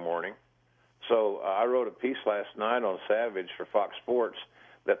work in the morning. So I wrote a piece last night on Savage for Fox Sports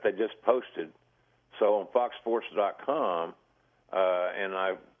that they just posted. So on foxsports.com, and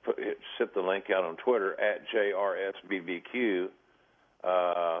I sent the link out on Twitter at JRSBBQ.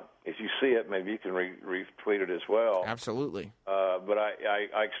 If you see it, maybe you can retweet it as well. Absolutely. But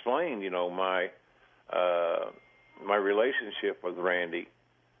I explained, my relationship with Randy,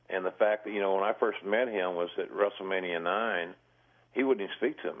 and the fact that, when I first met him was at WrestleMania 9, he wouldn't even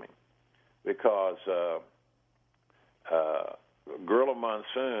speak to me because Gorilla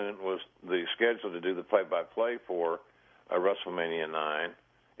Monsoon was the schedule to do the play-by-play for WrestleMania 9.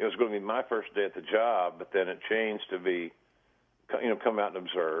 It was going to be my first day at the job, but then it changed to be, come out and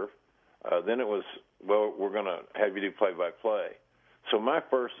observe. Then it was, well, we're going to have you do play-by-play. So my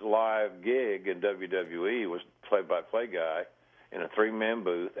first live gig in WWE was play-by-play guy in a three-man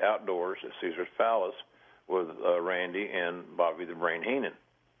booth outdoors at Caesar's Palace with Randy and Bobby the Brain Heenan.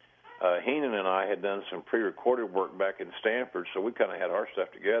 Heenan and I had done some pre-recorded work back in Stanford, so we kind of had our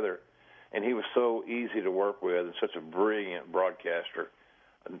stuff together. And he was so easy to work with and such a brilliant broadcaster,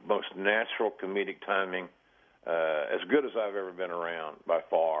 most natural comedic timing, as good as I've ever been around by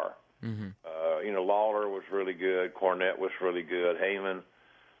far. Mm-hmm. Lawler was really good. Cornette was really good. Heyman.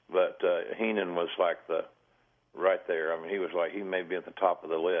 But Heenan was like right there. I mean, he may be at the top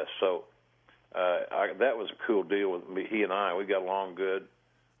of the list. So that was a cool deal with me. He and I, we got along good.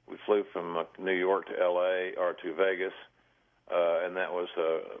 We flew from New York to L.A. or to Vegas, and that was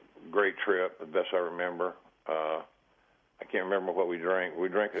a great trip, the best I remember. I can't remember what we drank. We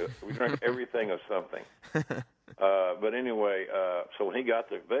drank everything of something. But anyway, so when he got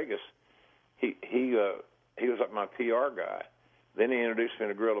to Vegas, he was like my PR guy. Then he introduced me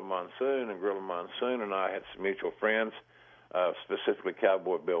to Gorilla Monsoon, and Gorilla Monsoon and I had some mutual friends, specifically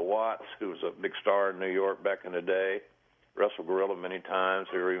Cowboy Bill Watts, who was a big star in New York back in the day. Wrestled Gorilla many times.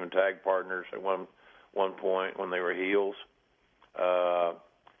 They were even tag partners at one point when they were heels.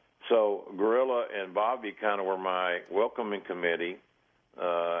 So Gorilla and Bobby kind of were my welcoming committee,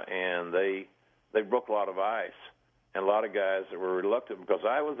 and they broke a lot of ice. And a lot of guys that were reluctant because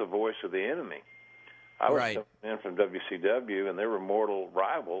I was the voice of the enemy. I was coming in from WCW, and they were mortal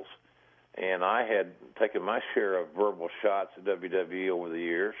rivals, and I had taken my share of verbal shots at WWE over the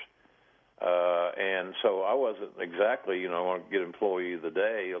years. And so I wasn't exactly, I want to get employee of the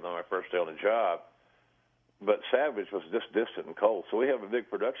day, although my first day on the job. but Savage was just distant and cold. So we have a big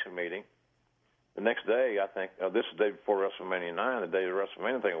production meeting. The next day, I think, this is the day before WrestleMania 9, the day of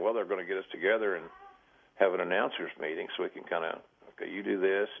WrestleMania, thinking, well, they're going to get us together and have an announcers meeting so we can kind of, okay, you do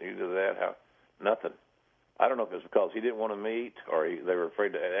this, you do that. Nothing. I don't know if it's because he didn't want to meet or they were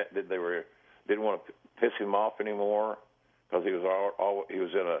afraid didn't want to piss him off anymore because he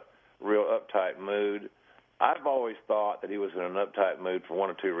was in a real uptight mood. I've always thought that he was in an uptight mood for one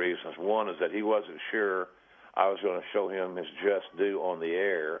of two reasons. One is that he wasn't sure I was going to show him his just due on the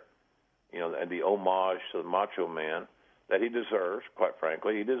air, and the homage to the Macho Man that he deserves, quite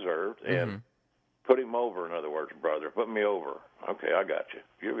frankly, he deserved, and put him over, in other words, brother, put me over. Okay, I got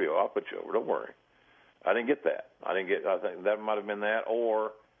you. I'll put you over. Don't worry. I didn't get that. I think that might have been that,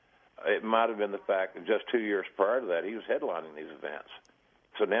 or it might have been the fact that just 2 years prior to that, he was headlining these events.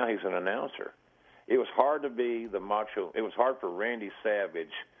 So now he's an announcer. It was hard to be the Macho. It was hard for Randy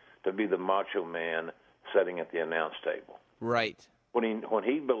Savage to be the Macho Man sitting at the announce table. Right. When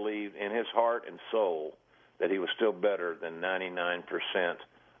he believed in his heart and soul that he was still better than 99%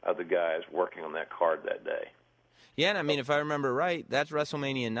 of the guys working on that card that day. Yeah, and I mean, if I remember right, that's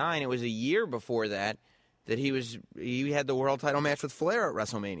WrestleMania 9. It was a year before that he had the world title match with Flair at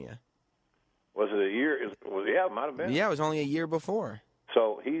WrestleMania. Was it a year? Yeah, it might have been. Yeah, it was only a year before.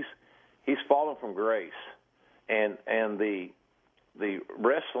 So he's fallen from grace, and the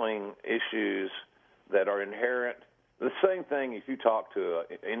wrestling issues that are inherent. The same thing if you talk to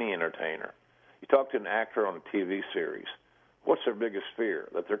any entertainer. You talk to an actor on a TV series. What's their biggest fear?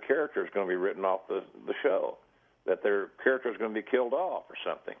 That their character is going to be written off the show, that their character is going to be killed off or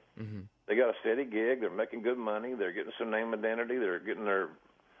something. Mm-hmm. They got a steady gig. They're making good money. They're getting some name identity. They're getting their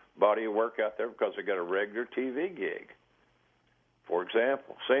body of work out there because they got a regular TV gig. For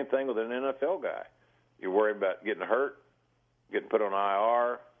example, same thing with an NFL guy. You worry about getting hurt, getting put on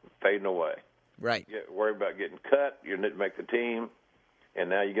IR, fading away. Right. You worry about getting cut. You didn't make the team,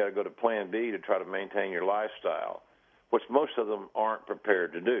 and now you got to go to Plan B to try to maintain your lifestyle, which most of them aren't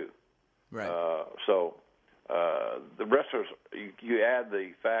prepared to do. Right. So the wrestlers, you add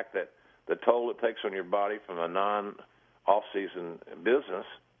the fact that the toll it takes on your body from a non-off-season business,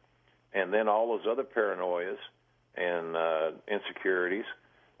 and then all those other paranoias and insecurities.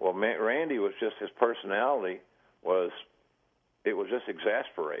 Well, Randy was just, his personality was just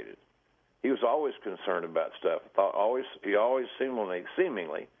exasperated. He was always concerned about stuff. He always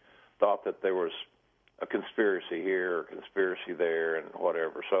seemingly thought that there was a conspiracy here or conspiracy there and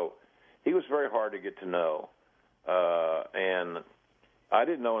whatever. So he was very hard to get to know. And I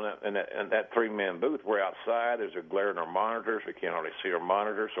didn't know in that three-man booth, we're outside. There's a glare in our monitors. We can't hardly see our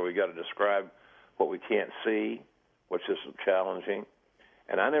monitors, so we got to describe what we can't see, which is challenging.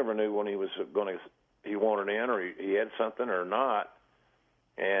 And I never knew when he he wanted in or he had something or not.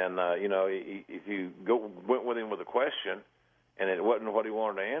 And, if you went with him with a question and it wasn't what he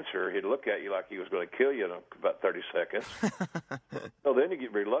wanted to answer, he'd look at you like he was going to kill you in about 30 seconds. So then you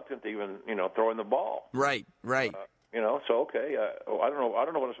get reluctant to even, throw in the ball. Right. So, okay, I don't know what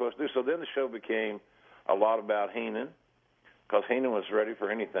I'm supposed to do. So then the show became a lot about Heenan because Heenan was ready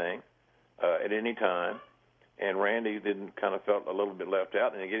for anything at any time. And Randy felt a little bit left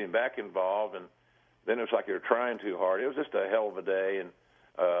out, and you get him back involved, and then it was like you were trying too hard. It was just a hell of a day, and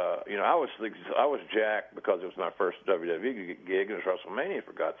I was jacked because it was my first WWE gig, and it was WrestleMania,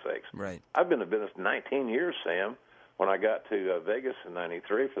 for God's sakes. Right. I've been in business 19 years, Sam. When I got to Vegas in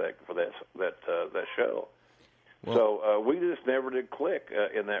 '93 for that show, well, so we just never did click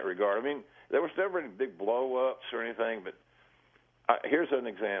in that regard. I mean, there was never any big blow-ups or anything, but here's an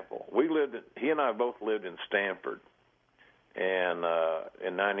example. He and I both lived in Stamford, and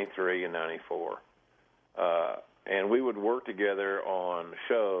in '93 and '94. And we would work together on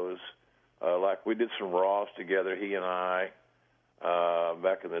shows, like we did some Raws together, he and I,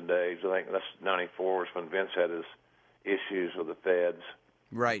 back in the days. I think that's '94 was when Vince had his issues with the feds.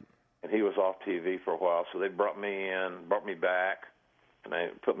 Right. And he was off TV for a while, so they brought me back, and they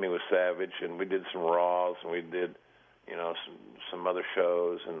put me with Savage, and we did some Raws, and we did, some other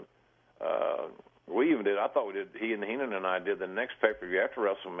shows, and we even did, Heenan and I did the next pay-per-view after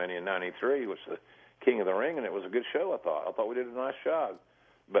WrestleMania in '93, which was the King of the Ring, and it was a good show, I thought. I thought we did a nice job.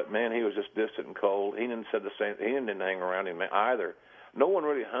 But, man, he was just distant and cold. Heenan said the same. Heenan didn't hang around him either. No one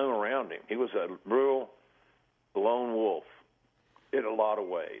really hung around him. He was a real lone wolf in a lot of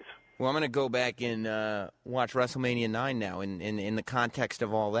ways. Well, I'm going to go back and watch WrestleMania 9 now, and in the context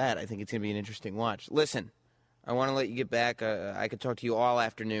of all that, I think it's going to be an interesting watch. Listen, I want to let you get back. I could talk to you all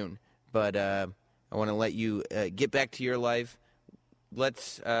afternoon, but I want to let you get back to your life.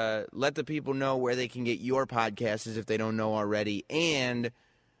 Let's let the people know where they can get your podcasts if they don't know already, and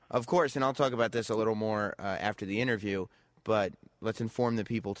Of course, and I'll talk about this a little more after the interview, but let's inform the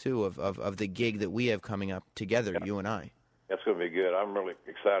people, too, of the gig that we have coming up together, you and I. That's going to be good. I'm really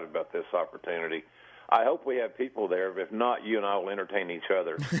excited about this opportunity. I hope we have people there. If not, you and I will entertain each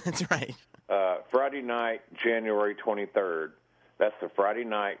other. That's right. Friday night, January 23rd. That's the Friday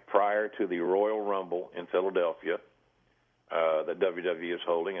night prior to the Royal Rumble in Philadelphia that WWE is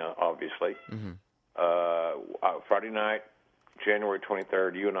holding, obviously. Mm-hmm. Friday night, January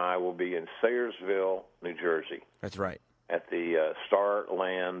 23rd, you and I will be in Sayersville, New Jersey. That's right. At the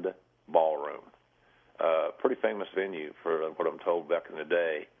Starland Ballroom. Pretty famous venue for what I'm told back in the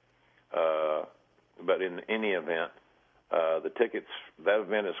day. But in any event, the tickets, that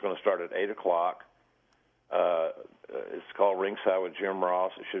event is going to start at 8 o'clock. It's called Ringside with Jim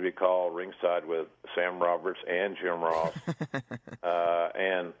Ross. It should be called Ringside with Sam Roberts and Jim Ross.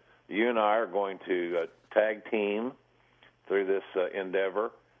 And you and I are going to tag team through this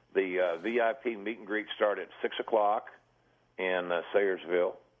endeavor. The VIP meet and greet start at 6 o'clock in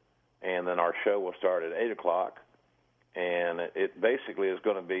Sayersville, and then our show will start at 8 o'clock. And it basically is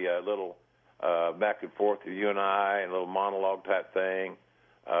going to be a little back and forth with you and I, and a little monologue type thing.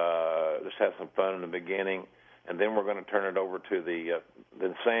 Just have some fun in the beginning, and then we're going to turn it over to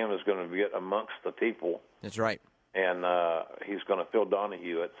then Sam is going to get amongst the people. That's right. And he's going to Phil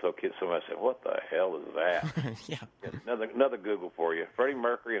Donahue it, so somebody said, what the hell is that? Yeah. Another Google for you. Freddie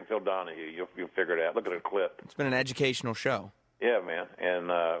Mercury and Phil Donahue. You'll figure it out. Look at a clip. It's been an educational show. Yeah, man, and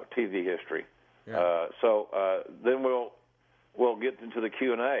TV history. Yeah. Then we'll get into the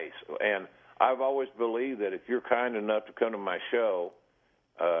Q&As. And I've always believed that if you're kind enough to come to my show,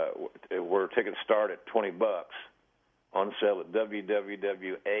 where tickets start at $20 on sale at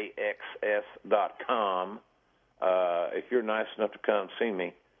www.axs.com. If you're nice enough to come see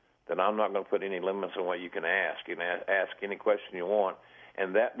me, then I'm not going to put any limits on what you can ask. You can ask any question you want,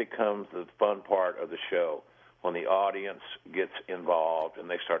 and that becomes the fun part of the show, when the audience gets involved and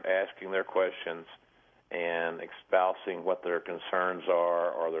they start asking their questions and espousing what their concerns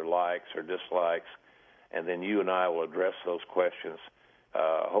are or their likes or dislikes, and then you and I will address those questions,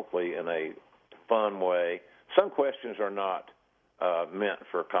 hopefully in a fun way. Some questions are not meant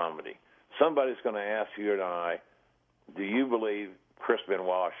for comedy. Somebody's going to ask you and I, do you believe Chris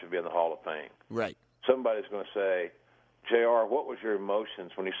Benoit should be in the Hall of Fame? Right. Somebody's going to say, JR, what was your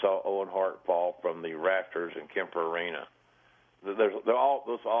emotions when you saw Owen Hart fall from the rafters in Kemper Arena?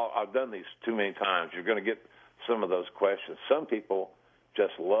 I've done these too many times. You're going to get some of those questions. Some people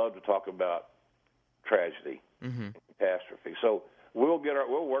just love to talk about tragedy, catastrophe. So we'll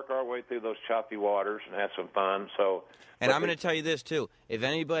work our way through those choppy waters and have some fun. And I'm going to tell you this too: if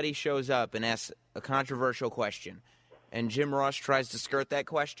anybody shows up and asks a controversial question, and Jim Ross tries to skirt that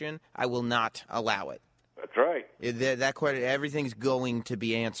question, I will not allow it. That's right. That question, everything's going to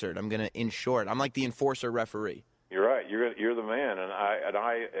be answered. I'm going to ensure it. I'm like the enforcer referee. You're right. You're the man, and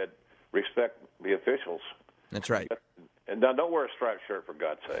I respect the officials. That's right. And now, don't wear a striped shirt, for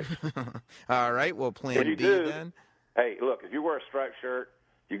God's sake. All right. Well, plan B then. Hey, look, if you wear a striped shirt,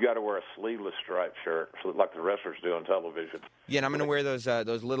 you got to wear a sleeveless striped shirt, like the wrestlers do on television. Yeah, and I'm going to wear those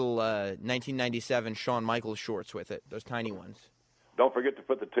little 1997 Shawn Michaels shorts with it, those tiny ones. Don't forget to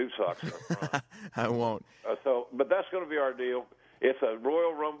put the two socks up front. I won't. But that's going to be our deal. It's a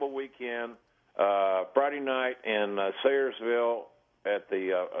Royal Rumble weekend, Friday night in Sayersville at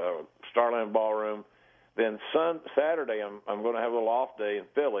the Starland Ballroom. Then Saturday, I'm going to have a little off day in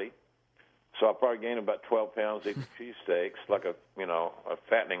Philly, so I'll probably gain about 12 pounds eating cheesesteaks, like a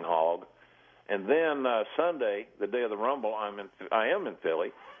fattening hog. And then Sunday, the day of the Rumble, I am in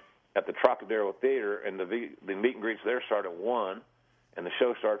Philly at the Trocadero Theater, and the meet and greets there start at 1, and the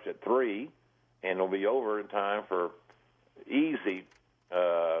show starts at 3, and it'll be over in time for easy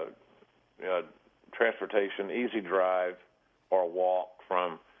transportation, easy drive or walk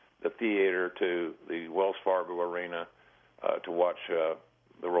from the theater to the Wells Fargo Arena to watch the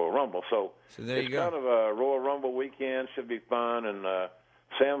Royal Rumble. So there it's you go. Kind of a Royal Rumble weekend. Should be fun. And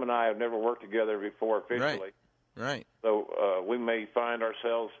Sam and I have never worked together before officially. Right. So we may find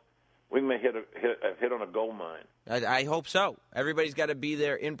ourselves, we may hit on a gold mine. I hope so. Everybody's got to be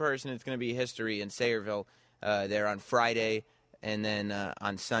there in person. It's going to be history in Sayersville there on Friday, and then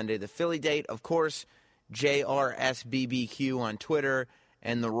on Sunday. The Philly date, of course, JRSBBQ on Twitter,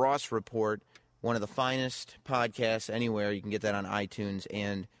 and the Ross Report, one of the finest podcasts anywhere. You can get that on iTunes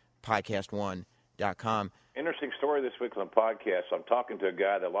and podcast1.com. Interesting story this week on the podcast. I'm talking to a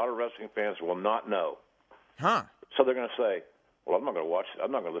guy that a lot of wrestling fans will not know. Huh. So they're going to say, well, I'm not going to watch it.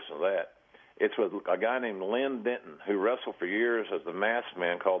 I'm not going to listen to that. It's with a guy named Lynn Denton, who wrestled for years as the masked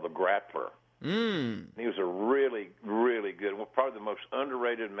man called the Grappler. He was a really, really good, probably the most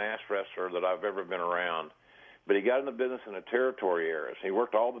underrated masked wrestler that I've ever been around. But he got in the business in the territory eras. He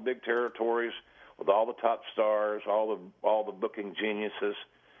worked all the big territories with all the top stars, all the booking geniuses.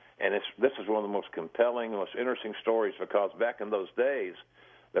 And this is one of the most compelling, most interesting stories, because back in those days,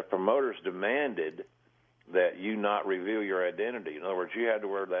 the promoters demanded that you not reveal your identity. In other words, you had to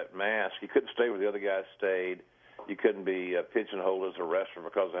wear that mask. You couldn't stay where the other guys stayed. You couldn't be pigeonholed as a wrestler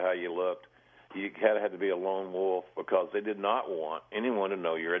because of how you looked. You had to be a lone wolf because they did not want anyone to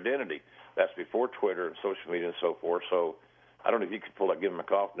know your identity. That's before Twitter and social media and so forth. So I don't know if you could pull that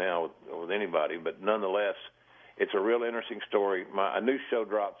gimmick off now with anybody, but nonetheless, it's a real interesting story. A new show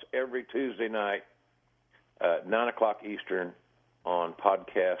drops every Tuesday night, 9 o'clock Eastern, on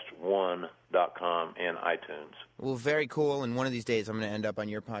podcast1.com and iTunes. Well, very cool. And one of these days, I'm going to end up on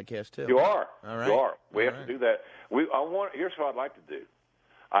your podcast too. You are. All right. You are. We All have right. to do that. Here's what I'd like to do.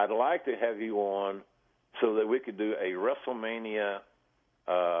 I'd like to have you on so that we could do a WrestleMania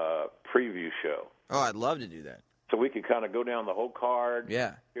preview show. Oh, I'd love to do that. So we could kind of go down the whole card.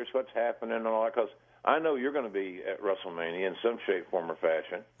 Yeah. Here's what's happening and all that. Because I know you're going to be at WrestleMania in some shape, form, or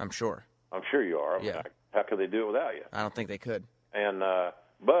fashion. I'm sure. I'm sure you are. Yeah. How could they do it without you? I don't think they could. And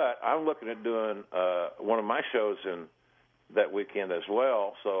but I'm looking at doing one of my shows in that weekend as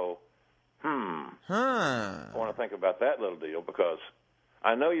well. So, I want to think about that little deal, because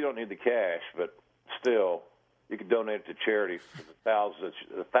I know you don't need the cash, but still, you could donate it to charity for the thousands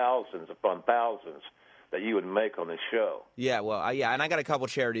upon thousands that you would make on this show. Yeah, well, and I got a couple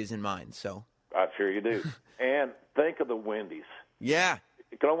charities in mind, so. I'm sure you do. And think of the Wendy's. Yeah.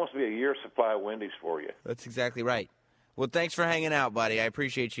 It could almost be a year's supply of Wendy's for you. That's exactly right. Well, thanks for hanging out, buddy. I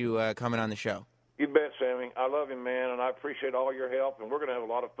appreciate you coming on the show. You bet, Sammy. I love you, man, and I appreciate all your help, and we're going to have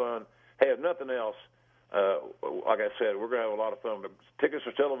a lot of fun. Hey, if nothing else, like I said, we're going to have a lot of fun. But tickets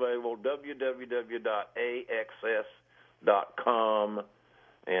are still available, www.axs.com,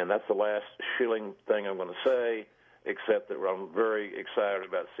 and that's the last shilling thing I'm going to say, except that I'm very excited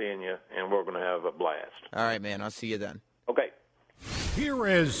about seeing you, and we're going to have a blast. All right, man. I'll see you then. Okay. Here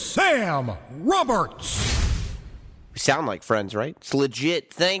is Sam Roberts. We sound like friends, right? It's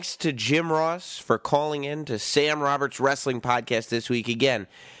legit. Thanks to Jim Ross for calling in to Sam Roberts Wrestling Podcast this week. Again,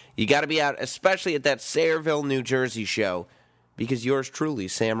 you got to be out, especially at that Sayreville, New Jersey show, because yours truly,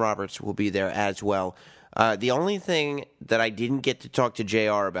 Sam Roberts, will be there as well. The only thing that I didn't get to talk to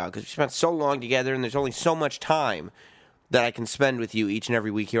JR about, because we spent so long together and there's only so much time that I can spend with you each and every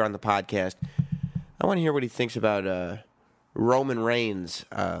week here on the podcast, I want to hear what he thinks about Roman Reigns'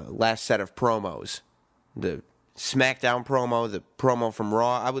 last set of promos. The SmackDown promo, the promo from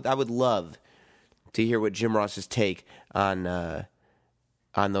Raw. I would love to hear what Jim Ross's take on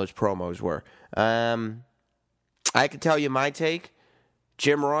those promos were. I could tell you my take.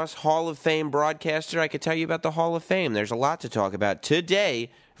 Jim Ross, Hall of Fame broadcaster. I could tell you about the Hall of Fame. There's a lot to talk about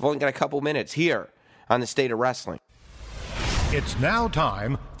today. I've only got a couple minutes here on the State of Wrestling. It's now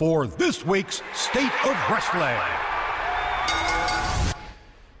time for this week's State of Wrestling.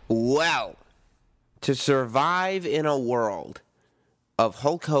 Well, to survive in a world of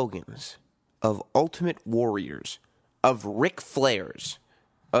Hulk Hogan's, of Ultimate Warriors, of Ric Flair's,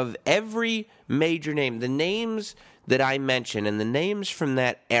 of every major name, the names that I mention and the names from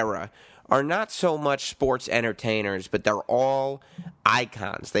that era are not so much sports entertainers, but they're all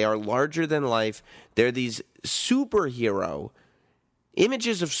icons. They are larger than life. They're these superhero,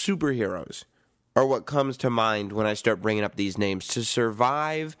 images of superheroes are what comes to mind when I start bringing up these names. To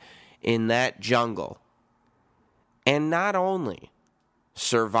survive in that jungle, and not only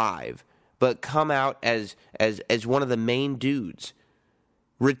survive, but come out as one of the main dudes,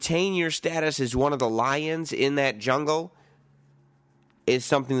 retain your status as one of the lions in that jungle, is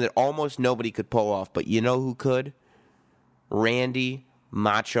something that almost nobody could pull off. But you know who could? Randy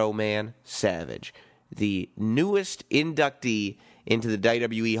Macho Man Savage, the newest inductee into the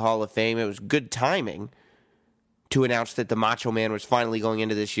WWE Hall of Fame. It was good timing to announce that the Macho Man was finally going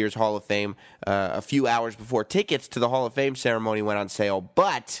into this year's Hall of Fame a few hours before tickets to the Hall of Fame ceremony went on sale.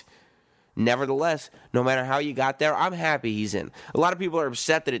 But nevertheless, no matter how you got there, I'm happy he's in. A lot of people are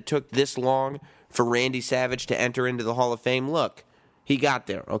upset that it took this long for Randy Savage to enter into the Hall of Fame. Look, he got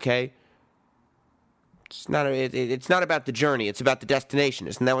there, okay? It's not about the journey. It's about the destination.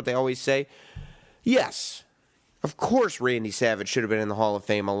 Isn't that what they always say? Yes. Of course Randy Savage should have been in the Hall of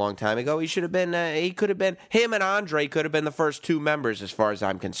Fame a long time ago. He should have been, him and Andre could have been the first two members as far as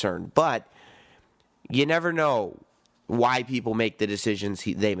I'm concerned. But you never know why people make the decisions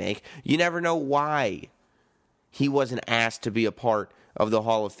they make. You never know why he wasn't asked to be a part of the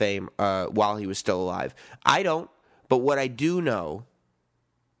Hall of Fame while he was still alive. I don't, but what I do know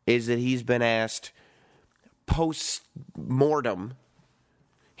is that he's been asked post-mortem,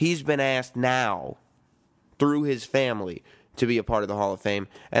 he's been asked now through his family to be a part of the Hall of Fame,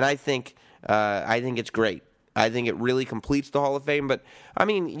 and I think it's great. I think it really completes the Hall of Fame. But I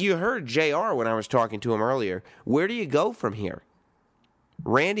mean, you heard JR when I was talking to him earlier. Where do you go from here?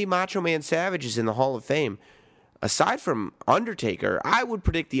 Randy Macho Man Savage is in the Hall of Fame. Aside from Undertaker, I would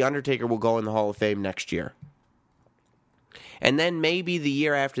predict the Undertaker will go in the Hall of Fame next year. And then maybe the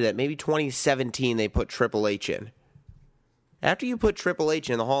year after that, maybe 2017, they put Triple H in. After you put Triple H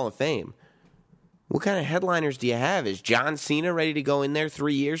in the Hall of Fame, what kind of headliners do you have? Is John Cena ready to go in there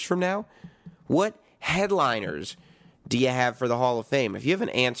 3 years from now? What headliners do you have for the Hall of Fame? If you have an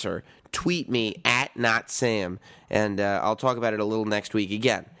answer, tweet me at NotSam, and I'll talk about it a little next week.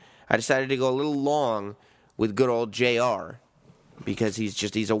 Again, I decided to go a little long with good old JR because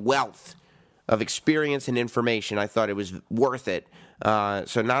he's a wealth of experience and information. I thought it was worth it.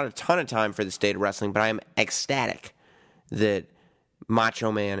 So not a ton of time for the state of wrestling, but I am ecstatic that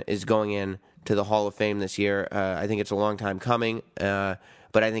Macho Man is going in to the Hall of Fame this year. I think it's a long time coming, but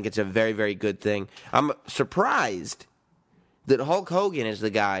I think it's a very, very good thing. I'm surprised that Hulk Hogan is the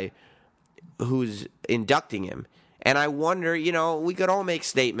guy who's inducting him. And I wonder, we could all make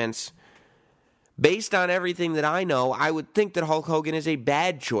statements. Based on everything that I know, I would think that Hulk Hogan is a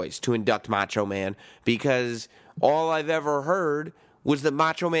bad choice to induct Macho Man because all I've ever heard was that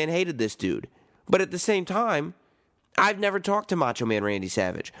Macho Man hated this dude. But at the same time, I've never talked to Macho Man Randy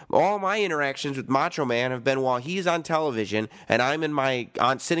Savage. All my interactions with Macho Man have been while he's on television and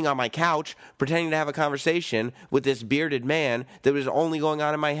I'm sitting on my couch pretending to have a conversation with this bearded man that was only going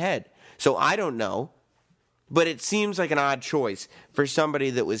on in my head. So I don't know, but it seems like an odd choice for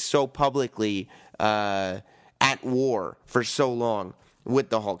somebody that was so publicly at war for so long with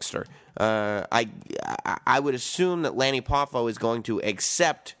the Hulkster. I would assume that Lanny Poffo is going to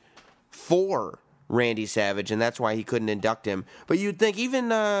accept for Randy Savage, and that's why he couldn't induct him. But you'd think even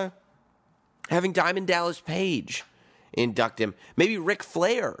having Diamond Dallas Page induct him, maybe Ric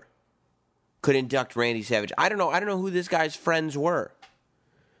Flair could induct Randy Savage. I don't know who this guy's friends were.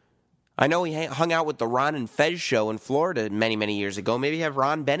 I know he hung out with the Ron and Fez show in Florida many, many years ago. Maybe have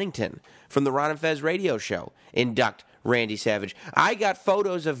Ron Bennington from the Ron and Fez radio show induct Randy Savage. I got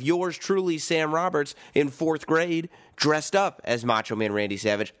photos of yours truly, Sam Roberts, in 4th grade, dressed up as Macho Man Randy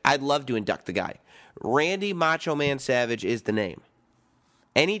Savage. I'd love to induct the guy. Randy Macho Man Savage is the name.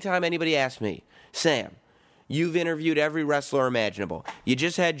 Anytime anybody asks me, Sam, you've interviewed every wrestler imaginable. You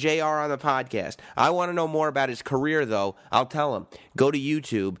just had JR on the podcast. I want to know more about his career, though. I'll tell him. Go to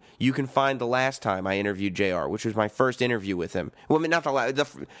YouTube. You can find the last time I interviewed JR, which was my first interview with him. Well, I mean, not the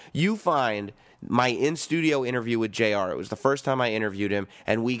last. You find my in-studio interview with JR. It was the first time I interviewed him,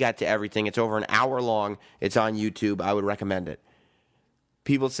 and we got to everything. It's over an hour long. It's on YouTube. I would recommend it.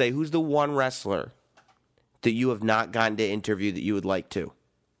 People say, who's the one wrestler that you have not gotten to interview that you would like to?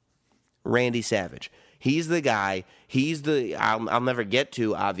 Randy Savage. He's the guy. I'll never get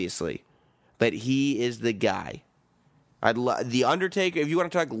to, obviously, but he is the guy. The Undertaker, if you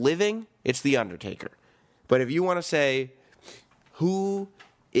want to talk living, it's The Undertaker. But if you want to say, who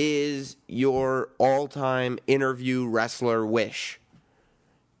is your all-time interview wrestler wish?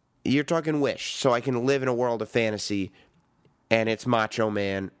 You're talking wish, so I can live in a world of fantasy, and it's Macho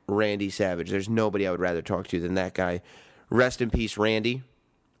Man Randy Savage. There's nobody I would rather talk to than that guy. Rest in peace, Randy.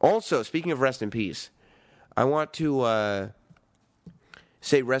 Also, speaking of rest in peace, I want to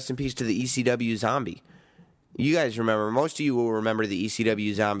say rest in peace to the ECW Zombie. You guys remember, most of you will remember the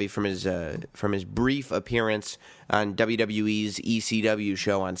ECW Zombie from his brief appearance on WWE's ECW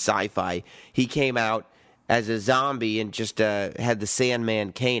show on Sci-Fi. He came out as a zombie and just had the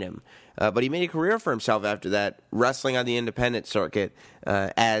Sandman cane him. But he made a career for himself after that, wrestling on the independent circuit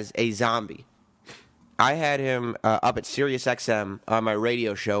as a zombie. I had him up at Sirius XM on my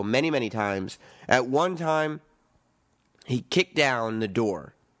radio show many, many times. At one time, he kicked down the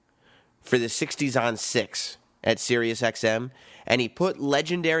door for the 60s on 6 at Sirius XM, and he put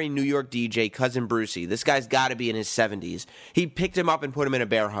legendary New York DJ Cousin Brucey, this guy's got to be in his 70s, he picked him up and put him in a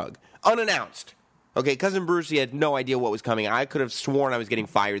bear hug, unannounced. Okay, Cousin Brucey had no idea what was coming. I could have sworn I was getting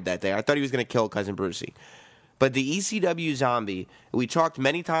fired that day. I thought he was going to kill Cousin Brucey. But the ECW Zombie, we talked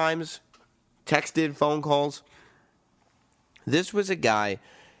many times, texted, phone calls. This was a guy,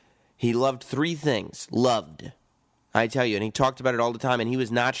 he loved 3 things. Loved. I tell you, and he talked about it all the time, and he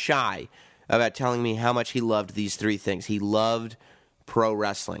was not shy about telling me how much he loved these 3 things. He loved pro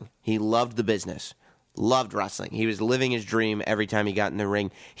wrestling. He loved the business. Loved wrestling. He was living his dream every time he got in the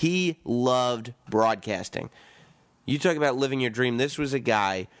ring. He loved broadcasting. You talk about living your dream. This was a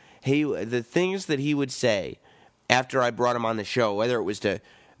guy, the things that he would say after I brought him on the show, whether it was to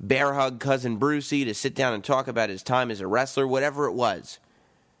bear hug Cousin Brucey, to sit down and talk about his time as a wrestler, whatever it was,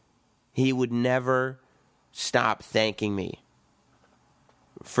 he would never stop thanking me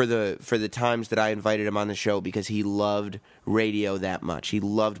for the times that I invited him on the show, because he loved radio that much. He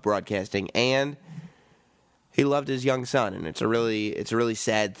loved broadcasting, and he loved his young son. And it's a really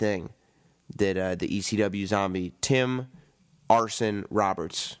sad thing that the ECW zombie Tim Arson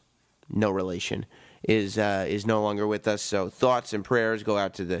Roberts, no relation, is no longer with us. So thoughts and prayers go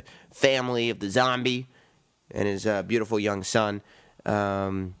out to the family of the zombie and his beautiful young son.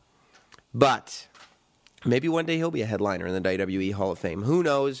 But maybe one day he'll be a headliner in the WWE Hall of Fame. Who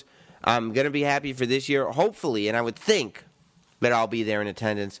knows? I'm going to be happy for this year, hopefully, and I would think that I'll be there in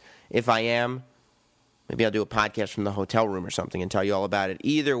attendance. If I am, maybe I'll do a podcast from the hotel room or something and tell you all about it.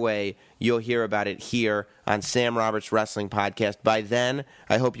 Either way, you'll hear about it here on Sam Roberts Wrestling Podcast. By then,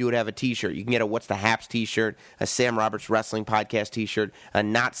 I hope you would have a T-shirt. You can get a What's the Haps T-shirt, a Sam Roberts Wrestling Podcast T-shirt, a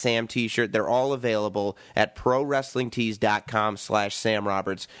Not Sam T-shirt. They're all available at ProWrestlingTees.com/Sam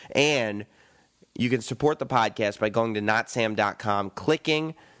Roberts. And you can support the podcast by going to notsam.com,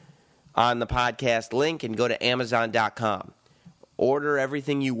 clicking on the podcast link, and go to Amazon.com. Order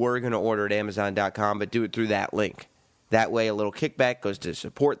everything you were going to order at Amazon.com, but do it through that link. That way, a little kickback goes to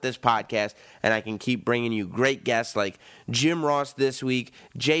support this podcast, and I can keep bringing you great guests like Jim Ross this week,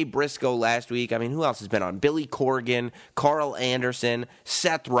 Jay Briscoe last week. I mean, who else has been on? Billy Corgan, Carl Anderson,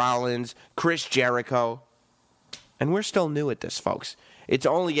 Seth Rollins, Chris Jericho. And we're still new at this, folks. It's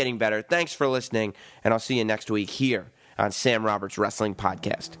only getting better. Thanks for listening, and I'll see you next week here on Sam Roberts Wrestling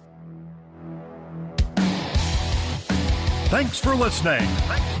Podcast. Thanks for listening.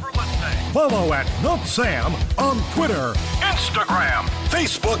 Follow at NotSam on Twitter, Instagram,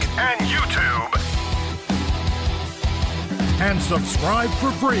 Facebook, and YouTube. And subscribe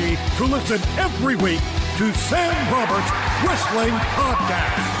for free to listen every week to Sam Roberts Wrestling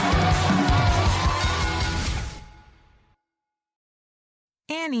Podcast.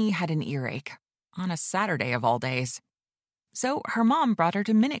 Annie had an earache on a Saturday of all days. So her mom brought her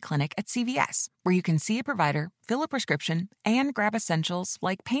to Minute Clinic at CVS, where you can see a provider, fill a prescription, and grab essentials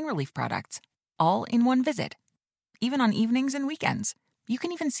like pain relief products, all in one visit. Even on evenings and weekends. You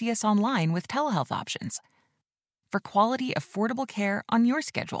can even see us online with telehealth options. For quality, affordable care on your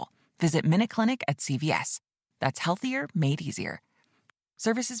schedule, visit Minute Clinic at CVS. That's healthier made easier.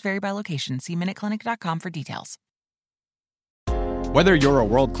 Services vary by location. See MinuteClinic.com for details. Whether you're a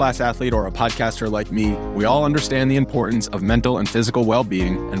world-class athlete or a podcaster like me, we all understand the importance of mental and physical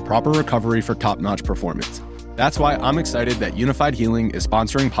well-being and proper recovery for top-notch performance. That's why I'm excited that Unified Healing is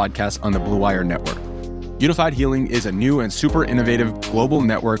sponsoring podcasts on the Blue Wire Network. Unified Healing is a new and super innovative global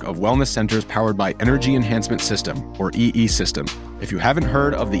network of wellness centers powered by Energy Enhancement System, or EE System. If you haven't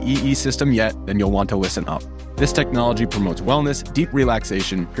heard of the EE System yet, then you'll want to listen up. This technology promotes wellness, deep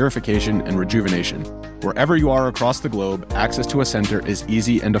relaxation, purification, and rejuvenation. Wherever you are across the globe, access to a center is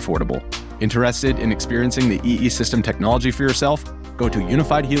easy and affordable. Interested in experiencing the EE System technology for yourself? Go to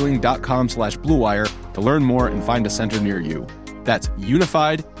unifiedhealing.com/bluewire to learn more and find a center near you. That's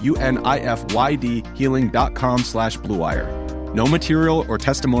unified, UNIFYD, healing.com/bluewire. No material or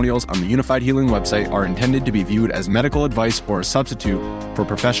testimonials on the Unified Healing website are intended to be viewed as medical advice or a substitute for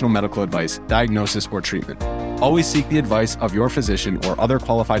professional medical advice, diagnosis, or treatment. Always seek the advice of your physician or other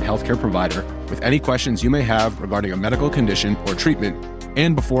qualified healthcare provider with any questions you may have regarding a medical condition or treatment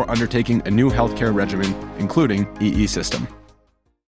and before undertaking a new healthcare regimen, including EE System.